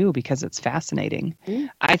what they do, because it's fascinating.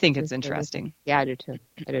 I think it's interesting. Yeah, I do too.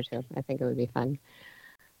 I think it would be fun.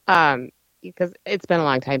 Because it's been a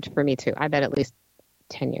long time for me too. I bet at least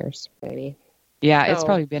 10 years, maybe. Yeah, it's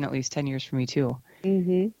probably been at least 10 years for me too.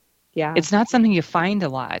 Yeah. It's not something you find a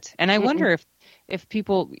lot. And I wonder if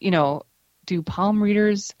people, do palm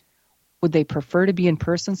readers, would they prefer to be in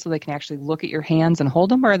person so they can actually look at your hands and hold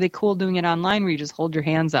them? Or are they cool doing it online where you just hold your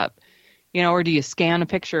hands up? Or do you scan a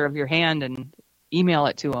picture of your hand and email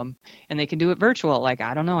it to them and they can do it virtual? Like,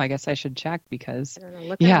 I don't know. I guess I should check, because,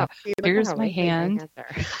 here's my hand.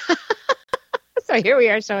 So here we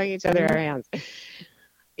are showing each other our hands.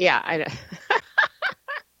 Yeah, I know.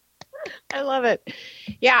 I love it.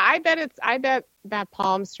 Yeah, I bet that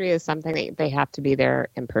palmistry is something that they have to be there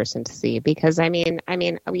in person to see, because I mean,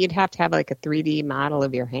 you'd have to have like a 3D model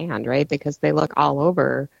of your hand, right? Because they look all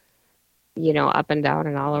over, up and down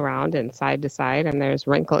and all around and side to side, and there's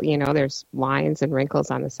there's lines and wrinkles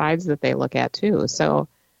on the sides that they look at too. So,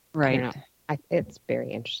 right. It's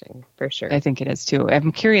very interesting for sure. I think it is too.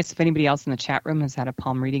 I'm curious if anybody else in the chat room has had a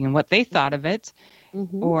palm reading and what they thought of it,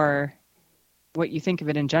 or what you think of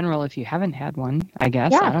it in general if you haven't had one, I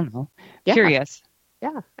guess. I don't know. Yeah. Curious.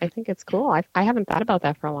 Yeah, I think it's cool. I haven't thought about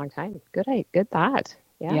that for a long time. Good thought.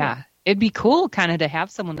 Yeah. It'd be cool kind of to have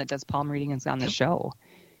someone that does palm readings on the show.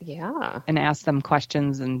 Yeah. And ask them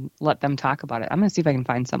questions and let them talk about it. I'm going to see if I can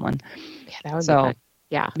find someone. Yeah, that would be fun.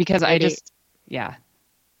 Yeah. Because Yeah,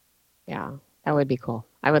 that would be cool.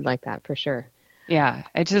 I would like that for sure. Yeah.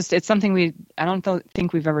 It's something I don't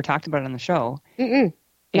think we've ever talked about on the show.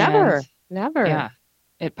 Never. Yeah.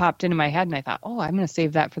 It popped into my head and I thought, oh, I'm going to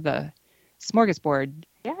save that for the smorgasbord.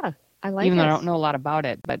 Yeah. I like it. Even though I don't know a lot about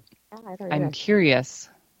it, but I'm curious.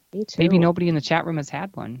 Me too. Maybe nobody in the chat room has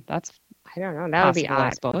had one. That's I don't know. That would be odd. I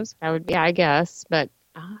suppose. That would be, I guess, but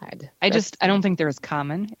odd. I don't think they're as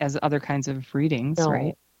common as other kinds of readings,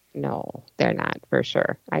 right? No, they're not, for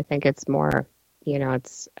sure. I think it's more,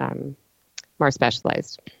 it's more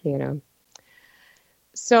specialized,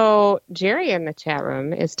 So Jerry in the chat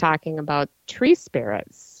room is talking about tree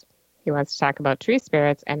spirits. He wants to talk about tree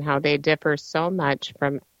spirits and how they differ so much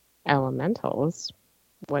from elementals,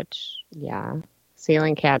 which, yeah.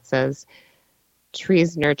 Ceiling Cat says,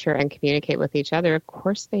 trees nurture and communicate with each other. Of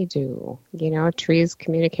course they do. Trees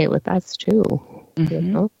communicate with us too.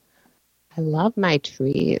 I love my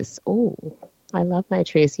trees. Oh, I love my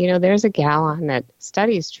trees. There's a gal on that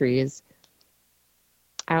studies trees.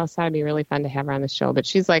 I also thought it'd be really fun to have her on the show, but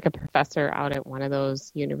she's like a professor out at one of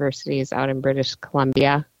those universities out in British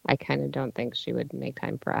Columbia. I kind of don't think she would make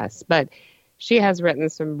time for us, but she has written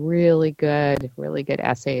some really good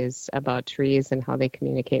essays about trees and how they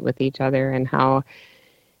communicate with each other, and how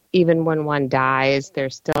even when one dies,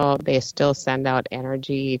 they still send out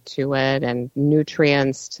energy to it and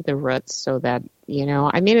nutrients to the roots, so that,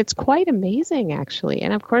 it's quite amazing, actually.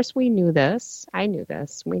 And of course we knew this. I knew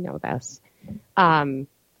this. We know this.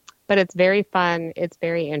 But it's very fun. It's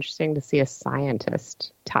very interesting to see a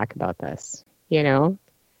scientist talk about this,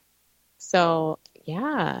 So,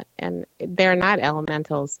 yeah, and they're not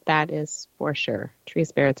elementals. That is for sure. Tree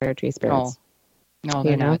spirits are tree spirits. No,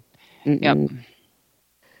 they're not. Yep.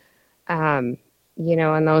 And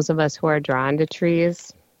those of us who are drawn to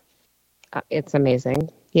trees, it's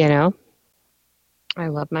amazing. I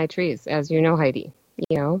love my trees, as you know, Heidi.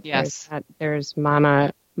 Yes. There's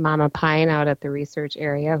Mama Pine out at the research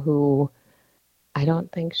area, who I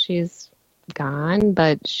don't think she's gone,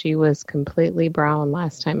 but she was completely brown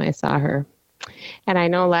last time I saw her. And I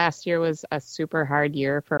know last year was a super hard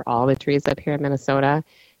year for all the trees up here in Minnesota,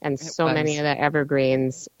 and many of the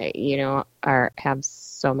evergreens, have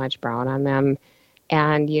so much brown on them.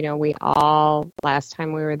 And we all, last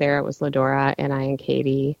time we were there, it was Ladora and I and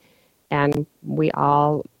Katie, and we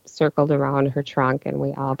all circled around her trunk, and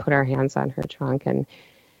we all put our hands on her trunk, and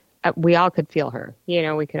we all could feel her.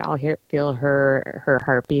 We could all feel her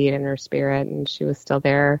heartbeat and her spirit, and she was still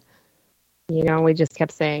there. We just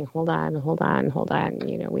kept saying, hold on, hold on, hold on.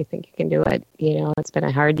 We think you can do it. It's been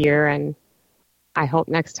a hard year, and I hope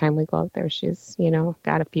next time we go out there, she's,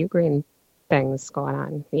 got a few green things going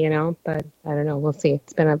on, but I don't know. We'll see.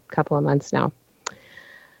 It's been a couple of months now.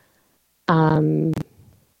 And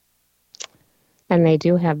they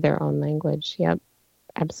do have their own language. Yep,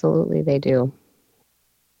 absolutely they do.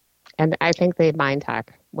 And I think they mind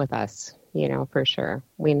talk with us, for sure.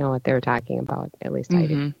 We know what they're talking about, at least I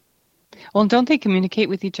do. Well, don't they communicate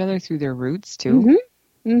with each other through their roots, too?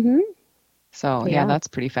 So, yeah, that's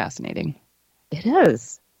pretty fascinating. It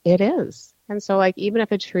is. It is. And so, even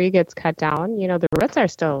if a tree gets cut down, the roots are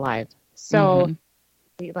still alive. So,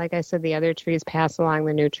 like I said, the other trees pass along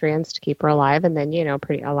the nutrients to keep her alive. And then,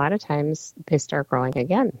 a lot of times they start growing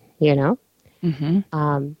again,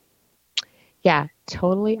 Yeah,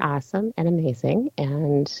 totally awesome and amazing.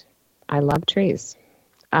 And I love trees.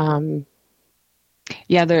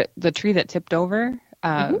 Yeah, the tree that tipped over,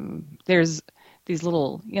 there's these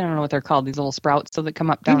little, I don't know what they're called, these little sprouts that come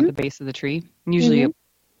up down at the base of the tree. And usually you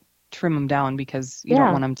trim them down because you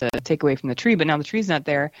don't want them to take away from the tree, but now the tree's not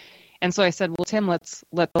there. And so I said, well, Tim, let's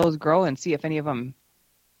let those grow and see if any of them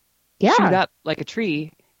shoot up like a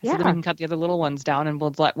tree. So then we can cut the other little ones down, and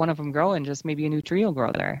we'll let one of them grow, and just maybe a new tree will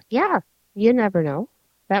grow there. Yeah, you never know.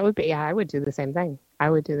 That would be, I would do the same thing. I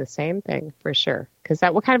would do the same thing for sure. Because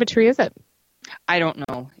what kind of a tree is it? I don't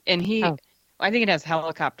know. And I think it has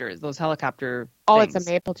helicopters, those helicopter things. It's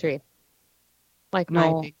a maple tree. Like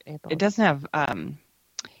no, my big maple. It doesn't have,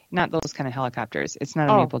 not those kind of helicopters. It's not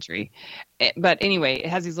a maple tree. But anyway, it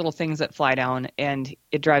has these little things that fly down, and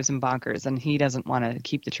it drives him bonkers, and he doesn't want to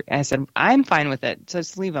keep the tree. I said, I'm fine with it.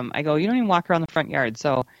 Just leave him. I go, you don't even walk around the front yard,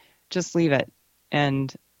 so just leave it,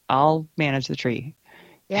 and I'll manage the tree.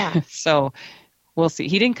 Yeah. So we'll see.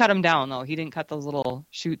 He didn't cut them down, though. He didn't cut those little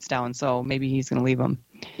shoots down, so maybe he's going to leave them.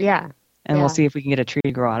 Yeah. And we'll see if we can get a tree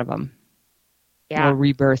to grow out of them. Yeah. Or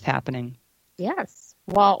rebirth happening. Yes.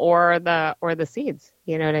 Well, or the seeds.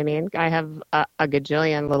 You know what I mean? I have a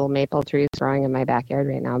gajillion little maple trees growing in my backyard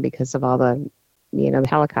right now because of all the, the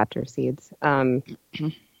helicopter seeds. And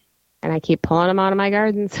I keep pulling them out of my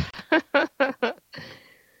gardens.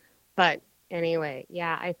 But anyway,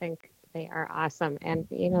 yeah, I think they are awesome. And,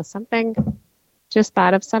 just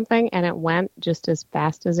thought of something, and it went just as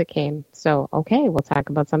fast as it came. So, okay, we'll talk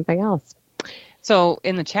about something else. So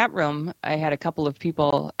in the chat room, I had a couple of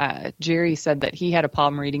people. Jerry said that he had a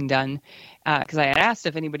palm reading done because I had asked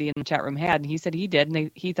if anybody in the chat room had, and he said he did,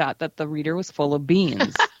 and he thought that the reader was full of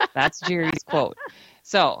beans. That's Jerry's quote.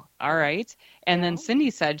 So, all right. And then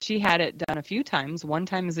Cindy said she had it done a few times, one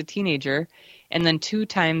time as a teenager, and then 2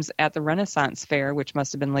 times at the Renaissance Fair, which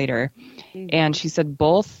must have been later. Mm-hmm. And she said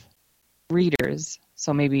both readers,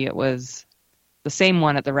 so maybe it was the same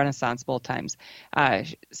one at the Renaissance both times,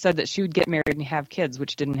 said that she would get married and have kids,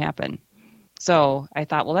 which didn't happen. So I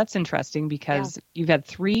thought, well, that's interesting because you've had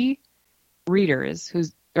 3 readers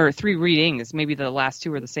or 3 readings, maybe the last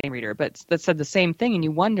 2 were the same reader, but that said the same thing. And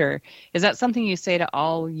you wonder, is that something you say to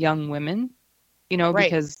all young women? You know,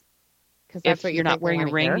 Right. because that's if what you're not wearing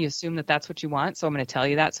a ring, hear. you assume that that's what you want. So I'm going to tell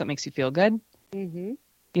you that so it makes you feel good. Mm-hmm.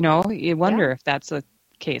 You know, you wonder if that's a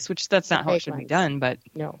case, which that's not how it should be done. But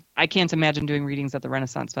no, I can't imagine doing readings at the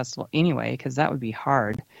Renaissance Festival anyway, because that would be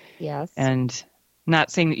hard. Yes. And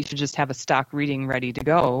not saying that you should just have a stock reading ready to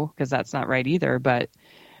go, because that's not right either. But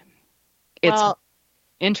it's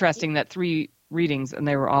interesting that 3 readings and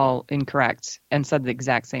they were all incorrect and said the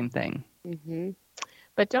exact same thing. Mm-hmm.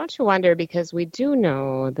 But don't you wonder, because we do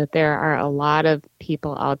know that there are a lot of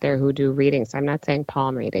people out there who do readings. I'm not saying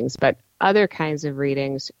palm readings, but other kinds of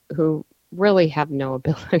readings who really have no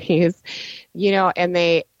abilities, you know, and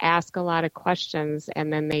they ask a lot of questions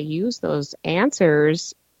and then they use those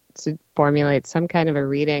answers to formulate some kind of a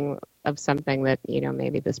reading of something that, you know,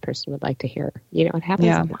 maybe this person would like to hear. You know, it happens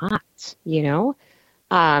a lot, you know.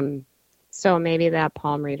 So maybe that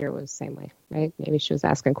palm reader was the same way, right? Maybe she was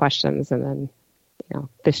asking questions and then, you know,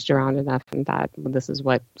 fished around enough and thought, well, this is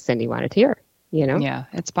what Cindy wanted to hear, you know? Yeah,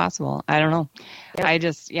 it's possible. I don't know. Yep. I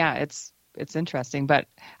just, it's interesting. But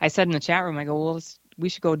I said in the chat room, I go, well, we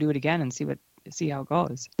should go do it again and see how it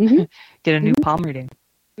goes. Mm-hmm. Get a new palm reading.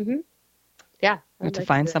 Mm-hmm. Yeah. We have to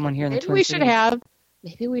find someone here in the Twin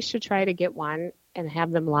Maybe we should try to get one and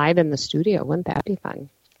have them live in the studio. Wouldn't that be fun?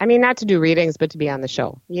 I mean, not to do readings, but to be on the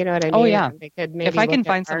show. You know what I mean? Oh, yeah. They could maybe if I can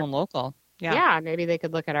find someone local. Yeah, maybe they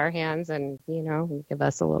could look at our hands and, you know, give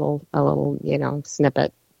us a little, you know,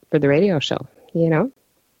 snippet for the radio show, you know?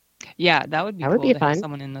 Yeah, that would be cool to have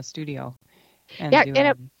someone in the studio. And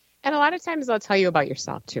and a lot of times they'll tell you about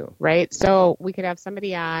yourself too, right? So we could have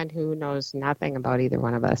somebody on who knows nothing about either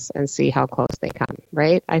one of us and see how close they come,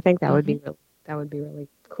 right? I think that would be really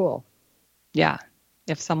cool. Yeah.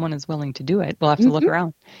 If someone is willing to do it, we'll have to look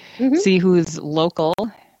around, see who's local.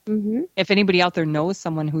 Mm-hmm. If anybody out there knows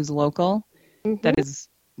someone who's local that is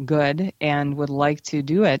good and would like to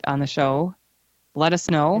do it on the show, let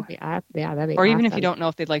us know. That'd be or even if you don't know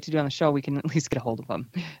if they'd like to do it on the show, we can at least get a hold of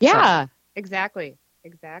them. Yeah, exactly.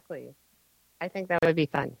 I think that would be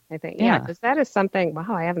fun. I think, because that is something,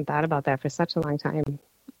 wow, I haven't thought about that for such a long time.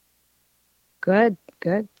 Good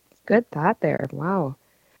thought there. Wow.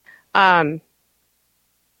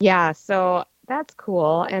 Yeah, so that's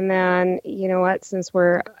cool. And then, you know what, since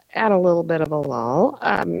we're at a little bit of a lull,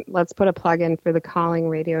 let's put a plug in for the Calling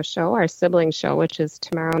Radio Show, our sibling show, which is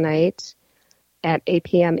tomorrow night at 8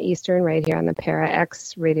 p.m. Eastern right here on the Para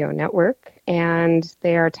X Radio Network. And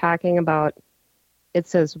they are talking about, it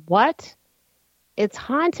says, what? It's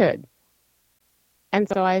haunted. And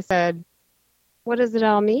so I said, what does it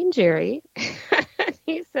all mean, Jerry?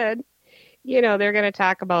 He said, you know, they're going to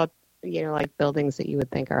talk about, you know, like buildings that you would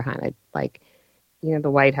think are haunted, like, you know, the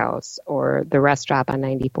White House or the restaurant on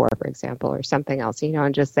 94, for example, or something else, you know,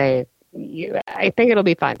 and just say, I think it'll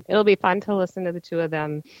be fun. It'll be fun to listen to the two of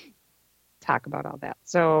them talk about all that.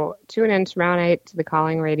 So tune in tomorrow night to the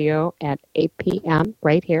Calling Radio at 8 p.m.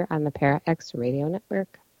 right here on the Para X Radio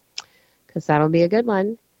Network, because that'll be a good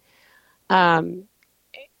one.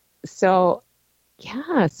 So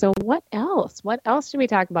what else? What else should we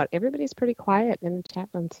talk about? Everybody's pretty quiet in the chat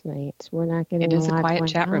room tonight. We're not getting It is a quiet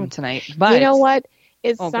chat room tonight. But you know what?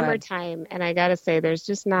 It's summertime, and I got to say, there's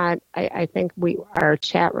just not, I think our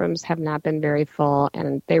chat rooms have not been very full,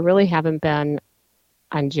 and they really haven't been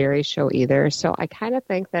on Jerry's show either. So I kind of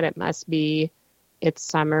think that it must be, it's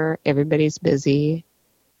summer, everybody's busy.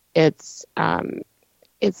 It's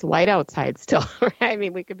light outside still, right? I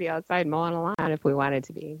mean, we could be outside mowing a lawn if we wanted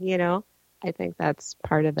to be, you know? I think that's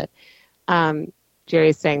part of it.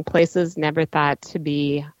 Jerry's saying places never thought to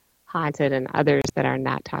be haunted and others that are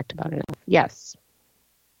not talked about enough. Yes,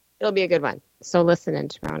 it'll be a good one. So listen in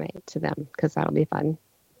tomorrow night to them, because that'll be fun.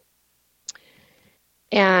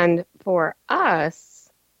 And for us,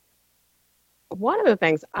 one of the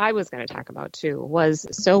things I was going to talk about too was,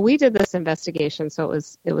 so we did this investigation. So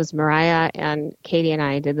it was Mariah and Katie and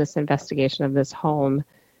I did this investigation of this home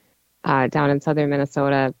down in southern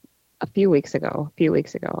Minnesota a few weeks ago,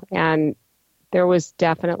 and there were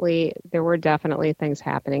definitely things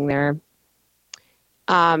happening there.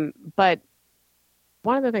 But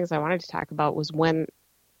one of the things I wanted to talk about was when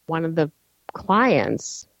one of the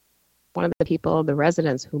clients, one of the people, the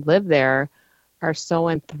residents who live there, are so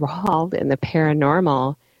enthralled in the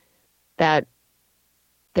paranormal that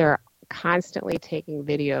they're constantly taking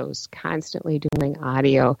videos, constantly doing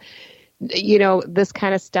audio, you know, this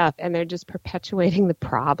kind of stuff, and they're just perpetuating the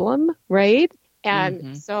problem, right?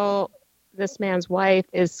 And so this man's wife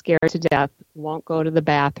is scared to death, won't go to the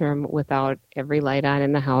bathroom without every light on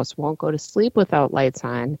in the house, won't go to sleep without lights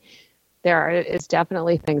on. There is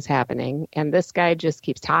definitely things happening. And this guy just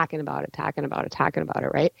keeps talking about it,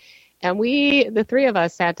 right? And the three of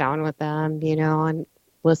us sat down with them, and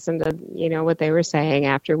listened to, what they were saying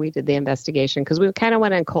after we did the investigation, because we kind of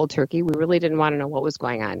went on cold turkey. We really didn't want to know what was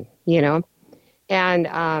going on,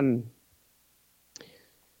 And,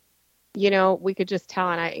 we could just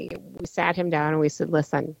tell, and we sat him down and we said,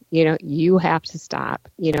 listen, you have to stop.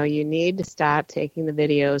 You need to stop taking the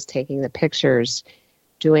videos, taking the pictures,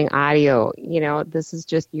 doing audio. This is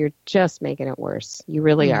you're just making it worse. You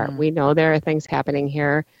really are. We know there are things happening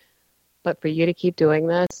here, but for you to keep doing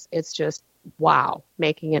this, it's just, wow,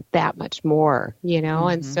 making it that much more,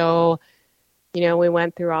 And so, we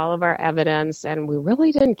went through all of our evidence, and we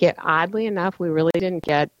really didn't get, oddly enough,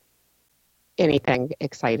 anything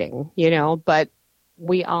exciting, but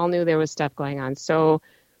we all knew there was stuff going on. So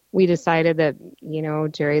we decided that,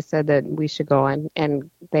 Jerry said that we should go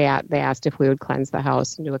and they asked if we would cleanse the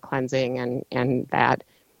house and do a cleansing and that.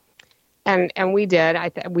 And we did.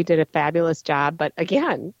 We did a fabulous job. But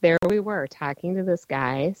again, there we were talking to this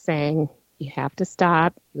guy saying, you have to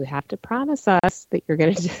stop. You have to promise us that you're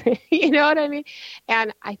going to, you know what I mean?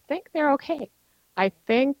 And I think they're okay. I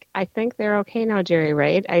think they're okay now, Jerry,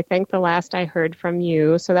 right? I think the last I heard from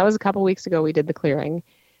you, so that was a couple weeks ago, we did the clearing,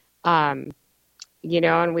 and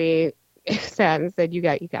we said, you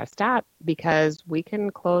got to stop, because we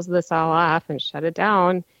can close this all off and shut it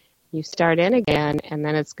down. You start in again, and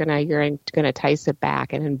then you're going to entice it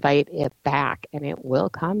back and invite it back, and it will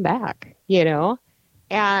come back,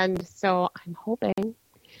 And so I'm hoping.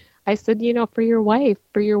 I said, for your wife,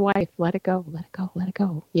 let it go.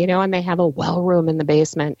 And they have a well room in the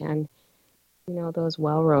basement, and, those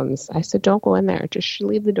well rooms. I said, don't go in there. Just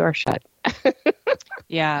leave the door shut.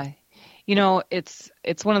 Yeah. It's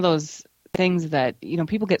one of those things that,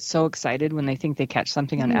 people get so excited when they think they catch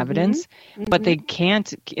something on evidence, but they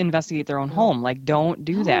can't investigate their own home. Like, don't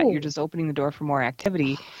do that. You're just opening the door for more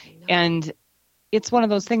activity. And it's one of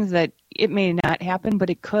those things that it may not happen, but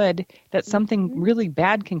it could, that something really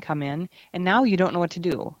bad can come in, and now you don't know what to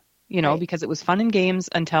do, right. Because it was fun and games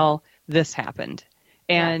until this happened.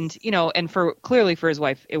 And, yes. And clearly for his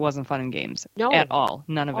wife, it wasn't fun and games at all.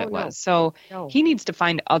 None of it was. So he needs to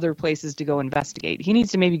find other places to go investigate. He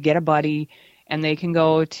needs to maybe get a buddy, and they can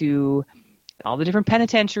go to all the different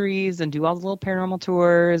penitentiaries and do all the little paranormal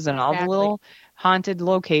tours and all the little haunted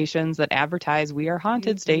locations that advertise, we are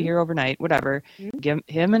haunted, stay here overnight, whatever. Give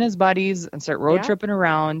him and his buddies and start road tripping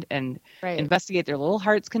around and investigate their little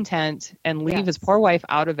heart's content and leave his poor wife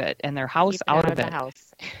out of it and their house out of it. The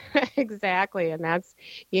house. Exactly. And that's,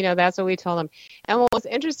 that's what we told him. And what was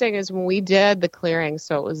interesting is when we did the clearing,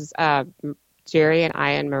 so it was Jerry and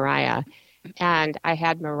I and Mariah, and I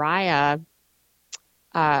had Mariah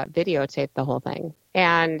videotape the whole thing.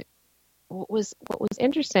 And what was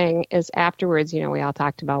interesting is afterwards, we all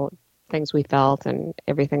talked about things we felt and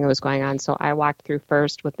everything that was going on. So I walked through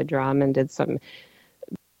first with the drum and did some,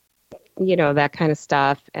 that kind of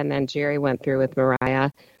stuff. And then Jerry went through with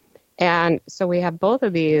Mariah. And so we have both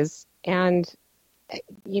of these, and,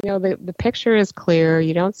 the picture is clear.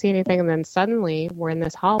 You don't see anything. And then suddenly we're in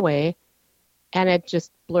this hallway, and it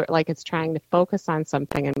just like it's trying to focus on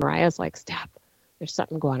something. And Mariah's like, stop. There's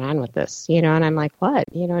something going on with this, and I'm like, what?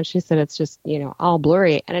 And she said, it's just, all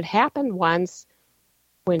blurry. And it happened once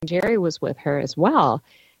when Jerry was with her as well.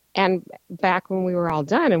 And back when we were all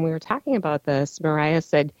done and we were talking about this, Mariah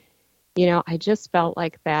said, I just felt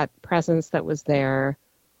like that presence that was there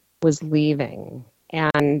was leaving.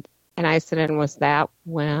 And I said, and was that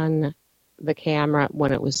when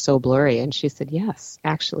it was so blurry? And she said, yes,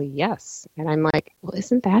 actually, yes. And I'm like, well,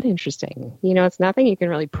 isn't that interesting? It's nothing you can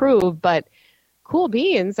really prove, but cool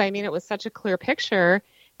beans. I mean, it was such a clear picture.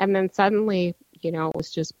 And then suddenly, it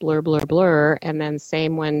was just blur, blur, blur. And then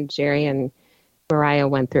same when Jerry and Mariah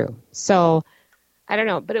went through. So I don't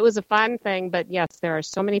know, but it was a fun thing. But yes, there are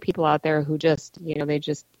so many people out there who just, they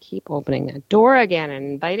just keep opening that door again and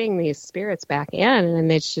inviting these spirits back in.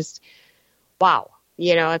 And it's just, wow.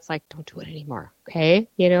 It's like, don't do it anymore. Okay.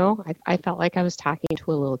 I felt like I was talking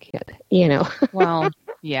to a little kid, Well,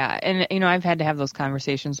 yeah. And, I've had to have those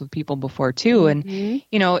conversations with people before too. And,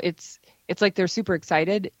 it's like they're super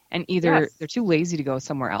excited, and either they're too lazy to go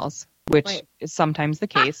somewhere else, which is sometimes the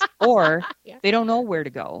case, or they don't know where to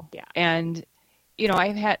go. Yeah. And,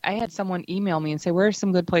 I had someone email me and say, where are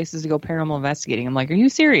some good places to go paranormal investigating? I'm like, are you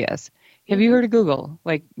serious? Have you heard of Google?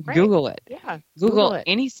 Like, Google it. Yeah. Google it.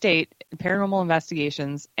 Any state paranormal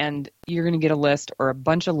investigations, and you're going to get a list or a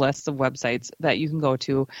bunch of lists of websites that you can go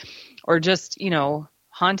to, or just,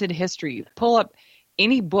 haunted history. Pull up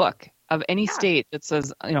any book of any state that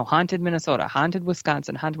says, haunted Minnesota, haunted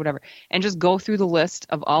Wisconsin, haunted whatever, and just go through the list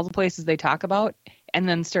of all the places they talk about and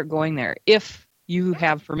then start going there. If you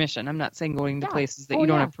have permission. I'm not saying going to places that you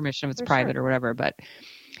don't have permission if it's private or whatever, but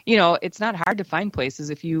it's not hard to find places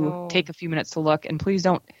if you take a few minutes to look. And please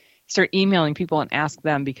don't start emailing people and ask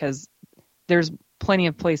them, because there's plenty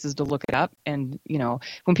of places to look it up. And,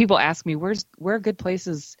 when people ask me, where are good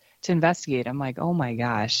places to investigate? I'm like, oh my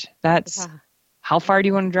gosh, that's how far do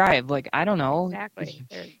you want to drive? Like, I don't know. Exactly.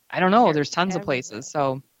 I don't know. There's tons of places.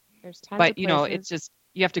 So, there's tons but of places. it's just,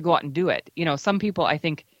 you have to go out and do it. Some people, I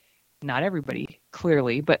think, not everybody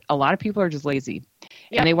clearly, but a lot of people are just lazy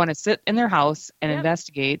and they want to sit in their house and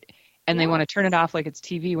investigate, and they want to turn it off like it's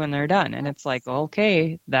TV when they're done. And it's like,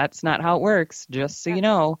 okay, that's not how it works. Just so you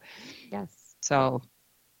know. Yes. So.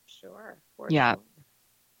 Sure. Yeah. Sure.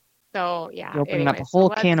 So yeah. You're opening up a whole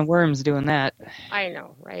can of worms doing that. I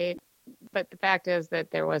know, right? But the fact is that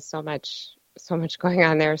there was so much going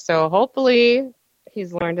on there. So hopefully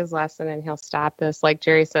he's learned his lesson and he'll stop this. Like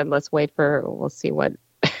Jerry said, we'll see what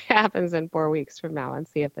happens in 4 weeks from now and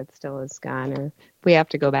see if it still is gone, or if we have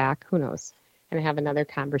to go back, who knows, and have another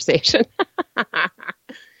conversation.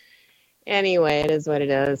 Anyway, it is what it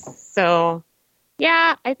is. So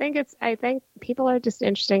yeah, I think people are just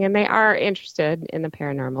interesting, and they are interested in the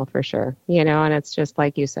paranormal for sure, and it's just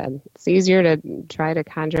like you said, it's easier to try to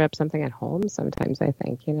conjure up something at home sometimes, I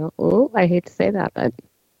think, ooh, I hate to say that, but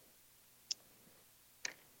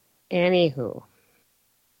anywho.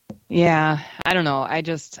 Yeah, I don't know.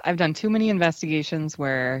 I've done too many investigations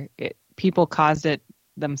where people caused it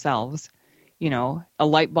themselves. A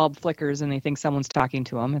light bulb flickers and they think someone's talking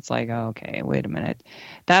to them. It's like, oh, okay, wait a minute.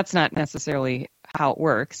 That's not necessarily how it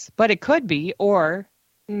works, but it could be, or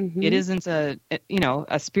it isn't a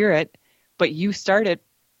spirit, but you start it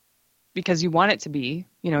because you want it to be.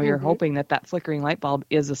 You're hoping that flickering light bulb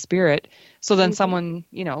is a spirit. So then someone,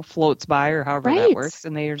 floats by, or however that works,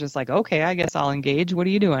 and they're just like, okay, I guess I'll engage. What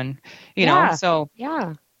are you doing? Know? So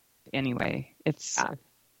anyway,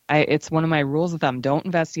 it's one of my rules with them. Don't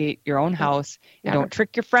investigate your own house. And don't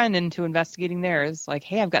trick your friend into investigating theirs. Like,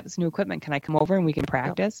 hey, I've got this new equipment. Can I come over and we can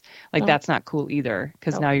practice? That's not cool either,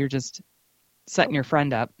 because now you're just setting your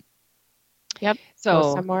friend up. Yep. So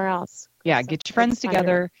go somewhere else. Yeah, get your friends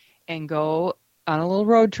together and go on a little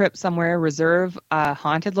road trip somewhere. Reserve a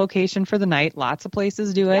haunted location for the night. Lots of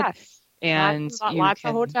places do it. Yes. And lots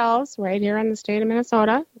of hotels right here in the state of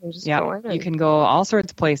Minnesota. You can go all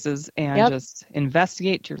sorts of places and just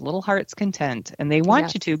investigate to your little heart's content. And they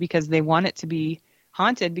want you to, because they want it to be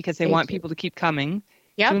haunted, because they want people to keep coming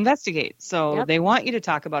to investigate. So they want you to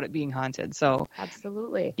talk about it being haunted. So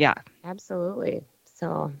absolutely. Yeah. Absolutely.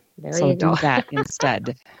 So you go. So do that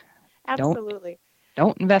instead. Absolutely.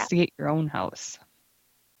 Don't investigate your own house.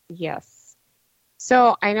 Yes.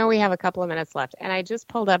 So I know we have a couple of minutes left, and I just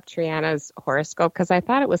pulled up Triana's horoscope because I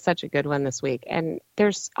thought it was such a good one this week. And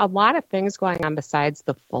there's a lot of things going on besides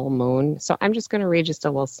the full moon. So I'm just going to read just a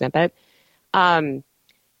little snippet. And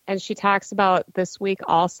she talks about this week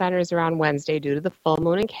all centers around Wednesday due to the full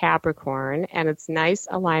moon in Capricorn, and its nice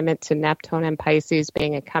alignment to Neptune and Pisces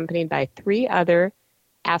being accompanied by 3 other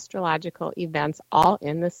astrological events all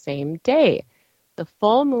in the same day. The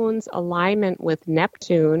full moon's alignment with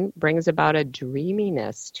Neptune brings about a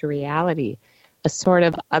dreaminess to reality, a sort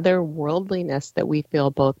of otherworldliness that we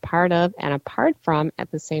feel both part of and apart from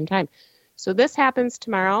at the same time. So this happens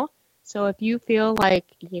tomorrow. So if you feel like,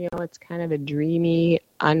 it's kind of a dreamy,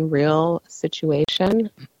 unreal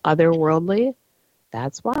situation, otherworldly,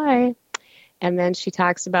 that's why. And then she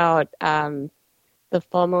talks about the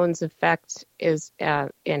full moon's effect is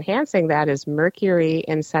enhancing that is Mercury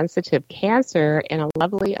in sensitive Cancer in a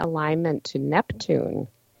lovely alignment to Neptune.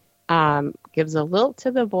 Gives a lilt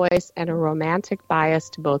to the voice and a romantic bias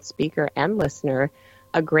to both speaker and listener.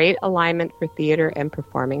 A great alignment for theater and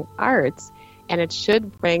performing arts. And it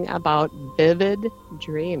should bring about vivid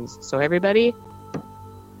dreams. So everybody,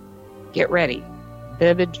 get ready.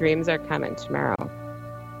 Vivid dreams are coming tomorrow.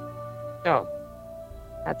 So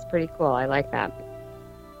that's pretty cool. I like that.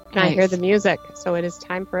 And nice. I hear the music, so it is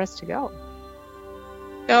time for us to go.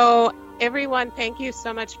 So, everyone, thank you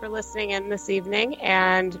so much for listening in this evening.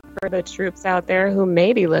 And for the troops out there who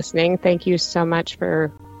may be listening, thank you so much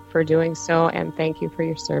for doing so, and thank you for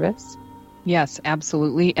your service. Yes,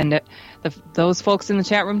 absolutely. And those folks in the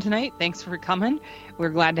chat room tonight, thanks for coming. We're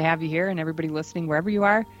glad to have you here, and everybody listening wherever you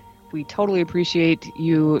are. We totally appreciate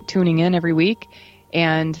you tuning in every week.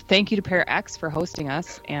 And thank you to Para X for hosting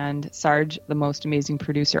us, and Sarge, the most amazing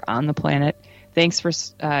producer on the planet. Thanks for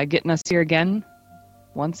getting us here again,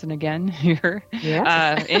 once and again here.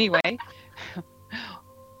 Yes. Anyway,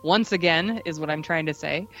 once again is what I'm trying to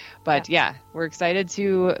say. But yeah, we're excited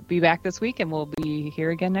to be back this week, and we'll be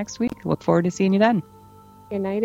here again next week. Look forward to seeing you then. Good night.